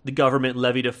the government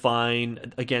levied a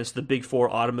fine against the big four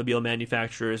automobile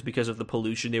manufacturers because of the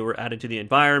pollution they were adding to the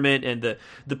environment, and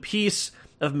the piece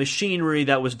of machinery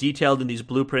that was detailed in these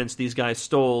blueprints these guys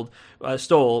stole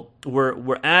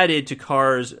were added to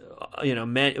cars,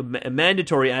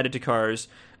 mandatory added to cars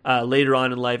later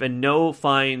on in life, and no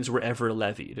fines were ever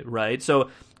levied, right? So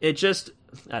it just,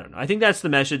 I don't know. I think that's the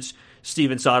message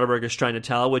Steven Soderbergh is trying to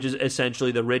tell, which is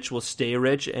essentially the rich will stay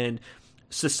rich, and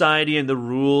society and the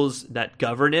rules that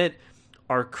govern it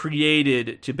are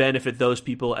created to benefit those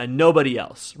people and nobody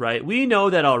else, right? We know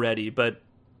that already,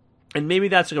 and maybe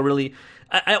that's like a really,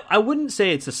 I wouldn't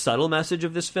say it's a subtle message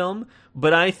of this film,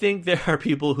 but I think there are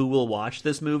people who will watch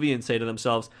this movie and say to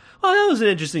themselves, oh, that was an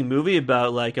interesting movie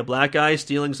about like a black guy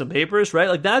stealing some papers, right?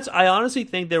 Like, I honestly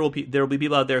think there will be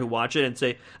people out there who watch it and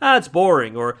say, it's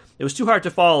boring, or it was too hard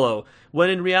to follow, when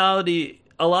in reality,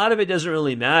 a lot of it doesn't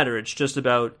really matter. It's just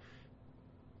about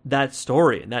that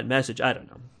story and that message. I don't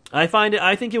know.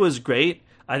 I think it was great.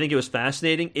 I think it was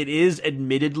fascinating. It is,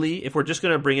 admittedly, if we're just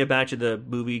going to bring it back to the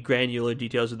movie, granular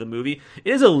details of the movie, it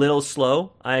is a little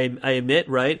slow, I admit,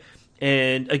 right?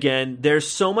 And again, there's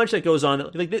so much that goes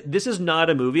on. Like, this is not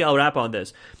a movie. I'll wrap on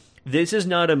this. This is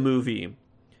not a movie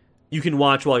you can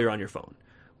watch while you're on your phone.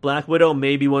 Black Widow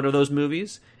may be one of those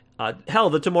movies. Hell,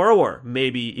 The Tomorrow War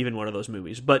may be even one of those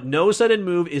movies. But No Sudden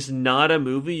Move is not a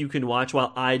movie you can watch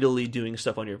while idly doing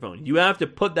stuff on your phone. You have to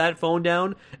put that phone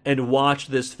down and watch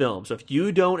this film. So if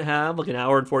you don't have like an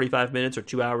hour and 45 minutes or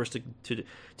 2 hours to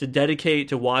dedicate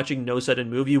to watching No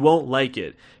Sudden Move, you won't like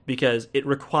it, because it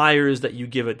requires that you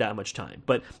give it that much time.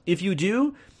 But if you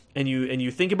do, and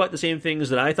you think about the same things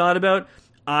that I thought about,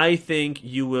 I think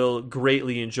you will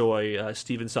greatly enjoy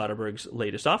Steven Soderbergh's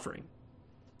latest offering.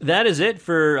 That is it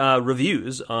for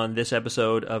reviews on this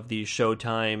episode of the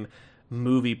Showtime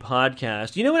Movie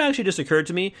Podcast. You know what actually just occurred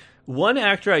to me? One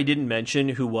actor I didn't mention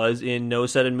who was in No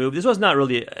Sudden Move, this was not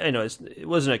really, it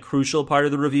wasn't a crucial part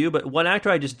of the review, but one actor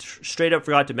I just straight up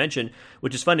forgot to mention,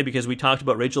 which is funny because we talked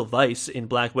about Rachel Weisz in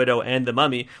Black Widow and The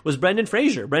Mummy, was Brendan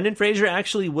Fraser. Brendan Fraser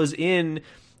actually was in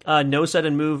No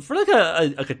Sudden Move for like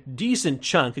a decent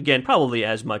chunk. Again, probably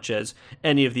as much as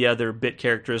any of the other bit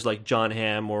characters like John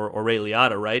Hamm or Ray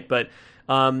Liotta, right? But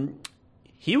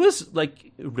he was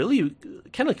like really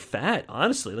kind of like fat,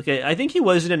 honestly. Like, I think he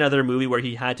was in another movie where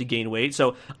he had to gain weight,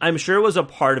 so I'm sure it was a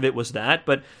part of it was that.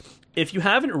 But if you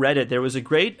haven't read it, there was a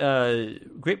great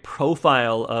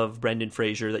profile of Brendan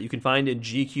Fraser that you can find in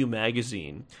GQ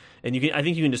magazine, and I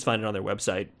think you can just find it on their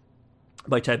website.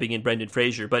 by typing in Brendan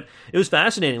Fraser. But it was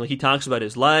fascinating. Like, he talks about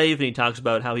his life, and he talks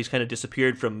about how he's kind of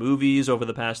disappeared from movies over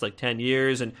the past 10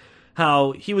 years, and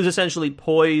how he was essentially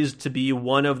poised to be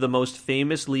one of the most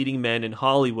famous leading men in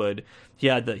Hollywood. He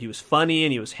was funny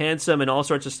and he was handsome and all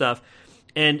sorts of stuff,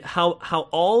 and how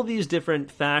all these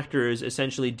different factors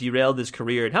essentially derailed his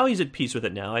career, and how he's at peace with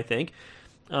it now, I think.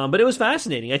 But it was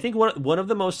fascinating. I think one of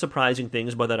the most surprising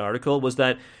things about that article was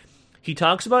that he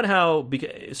talks about how,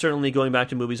 certainly going back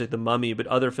to movies like The Mummy, but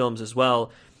other films as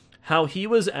well, how he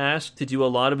was asked to do a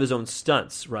lot of his own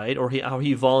stunts, right? Or how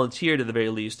he volunteered, at the very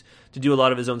least, to do a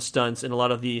lot of his own stunts and a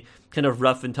lot of the kind of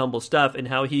rough and tumble stuff, and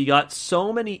how he got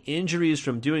so many injuries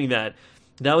from doing that.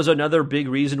 That was another big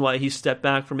reason why he stepped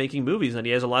back from making movies, and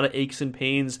he has a lot of aches and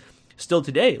pains still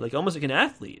today, almost like an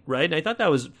athlete, right? And I thought that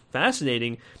was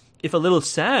fascinating, if a little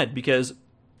sad, because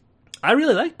I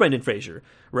really like Brendan Fraser,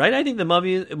 right? I think The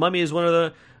Mummy is one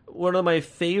of my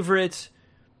favorite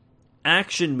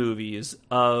action movies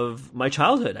of my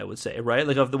childhood, I would say, right?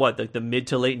 Of the mid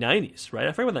to late 90s, right?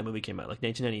 I forget when that movie came out,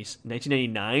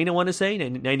 1999, I want to say,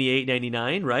 98,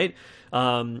 99, right?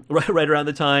 Right around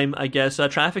the time, I guess,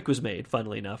 Traffic was made,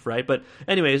 funnily enough, right? But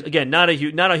anyways, again, not a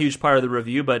huge part of the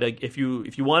review, but if you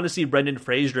want to see Brendan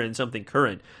Fraser in something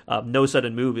current, No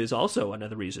Sudden Move is also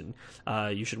another reason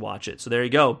you should watch it. So there you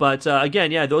go. But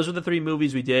again, yeah, those are the 3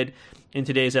 movies we did in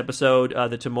today's episode: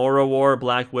 The Tomorrow War,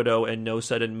 Black Widow, and No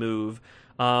Sudden Move.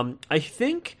 I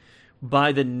think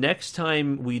by the next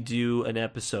time we do an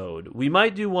episode, we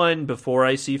might do one before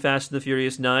I see Fast and the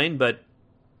Furious 9, but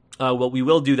we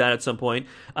will do that at some point.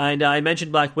 And I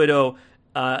mentioned Black Widow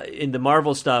in the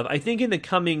Marvel stuff. I think in the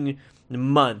coming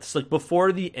months,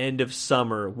 before the end of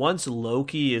summer, once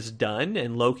Loki is done,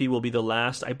 and Loki will be the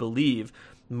last, I believe,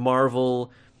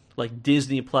 Marvel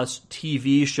Disney Plus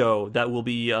TV show that will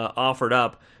be offered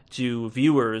up to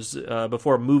viewers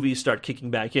before movies start kicking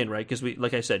back in, right? Because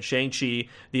like I said, Shang-Chi,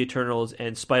 The Eternals,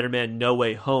 and Spider-Man No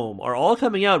Way Home are all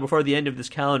coming out before the end of this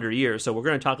calendar year. So we're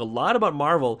going to talk a lot about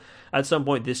Marvel at some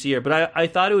point this year. But I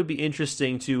thought it would be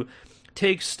interesting to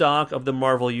take stock of the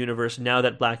Marvel Universe now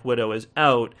that Black Widow is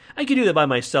out. I could do that by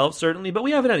myself, certainly, but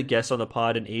we haven't had a guest on the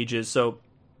pod in ages, so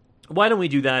why don't we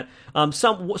do that?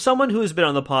 Someone who has been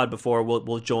on the pod before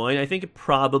will join. I think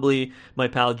probably my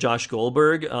pal Josh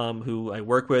Goldberg, who I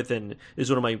work with and is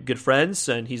one of my good friends,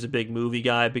 and he's a big movie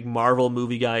guy, big Marvel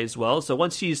movie guy as well. So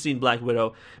once he's seen Black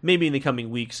Widow, maybe in the coming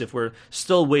weeks, if we're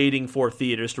still waiting for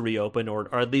theaters to reopen,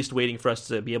 or at least waiting for us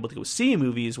to be able to go see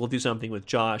movies, we'll do something with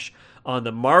Josh on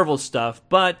the Marvel stuff.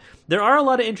 But there are a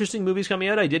lot of interesting movies coming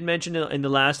out. I did mention in the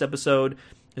last episode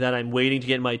that I'm waiting to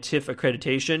get my TIFF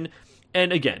accreditation.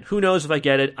 And again, who knows if I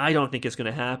get it? I don't think it's going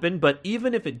to happen. But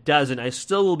even if it doesn't, I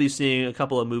still will be seeing a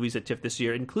couple of movies at TIFF this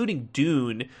year, including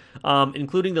Dune,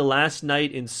 including The Last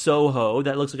Night in Soho.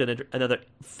 That looks like another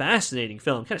fascinating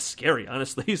film. Kind of scary,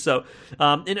 honestly. So,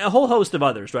 and a whole host of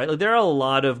others, right? There are a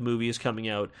lot of movies coming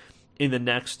out in the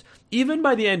next, even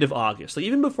by the end of August.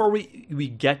 Even before we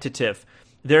get to TIFF,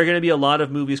 there are going to be a lot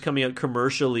of movies coming out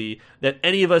commercially that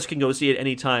any of us can go see at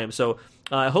any time. So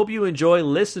I hope you enjoy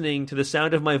listening to the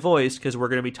sound of my voice, because we're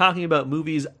going to be talking about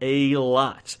movies a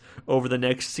lot over the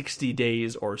next 60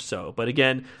 days or so. But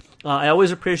again, I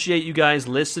always appreciate you guys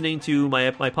listening to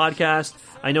my podcast.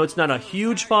 I know it's not a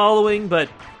huge following, but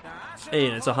hey,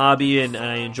 it's a hobby, and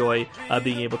I enjoy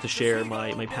being able to share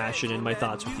my passion and my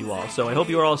thoughts with you all. So I hope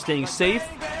you are all staying safe.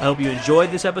 I hope you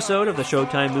enjoyed this episode of the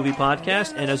Showtime Movie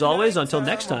Podcast. And as always, until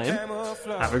next time,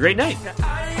 have a great night.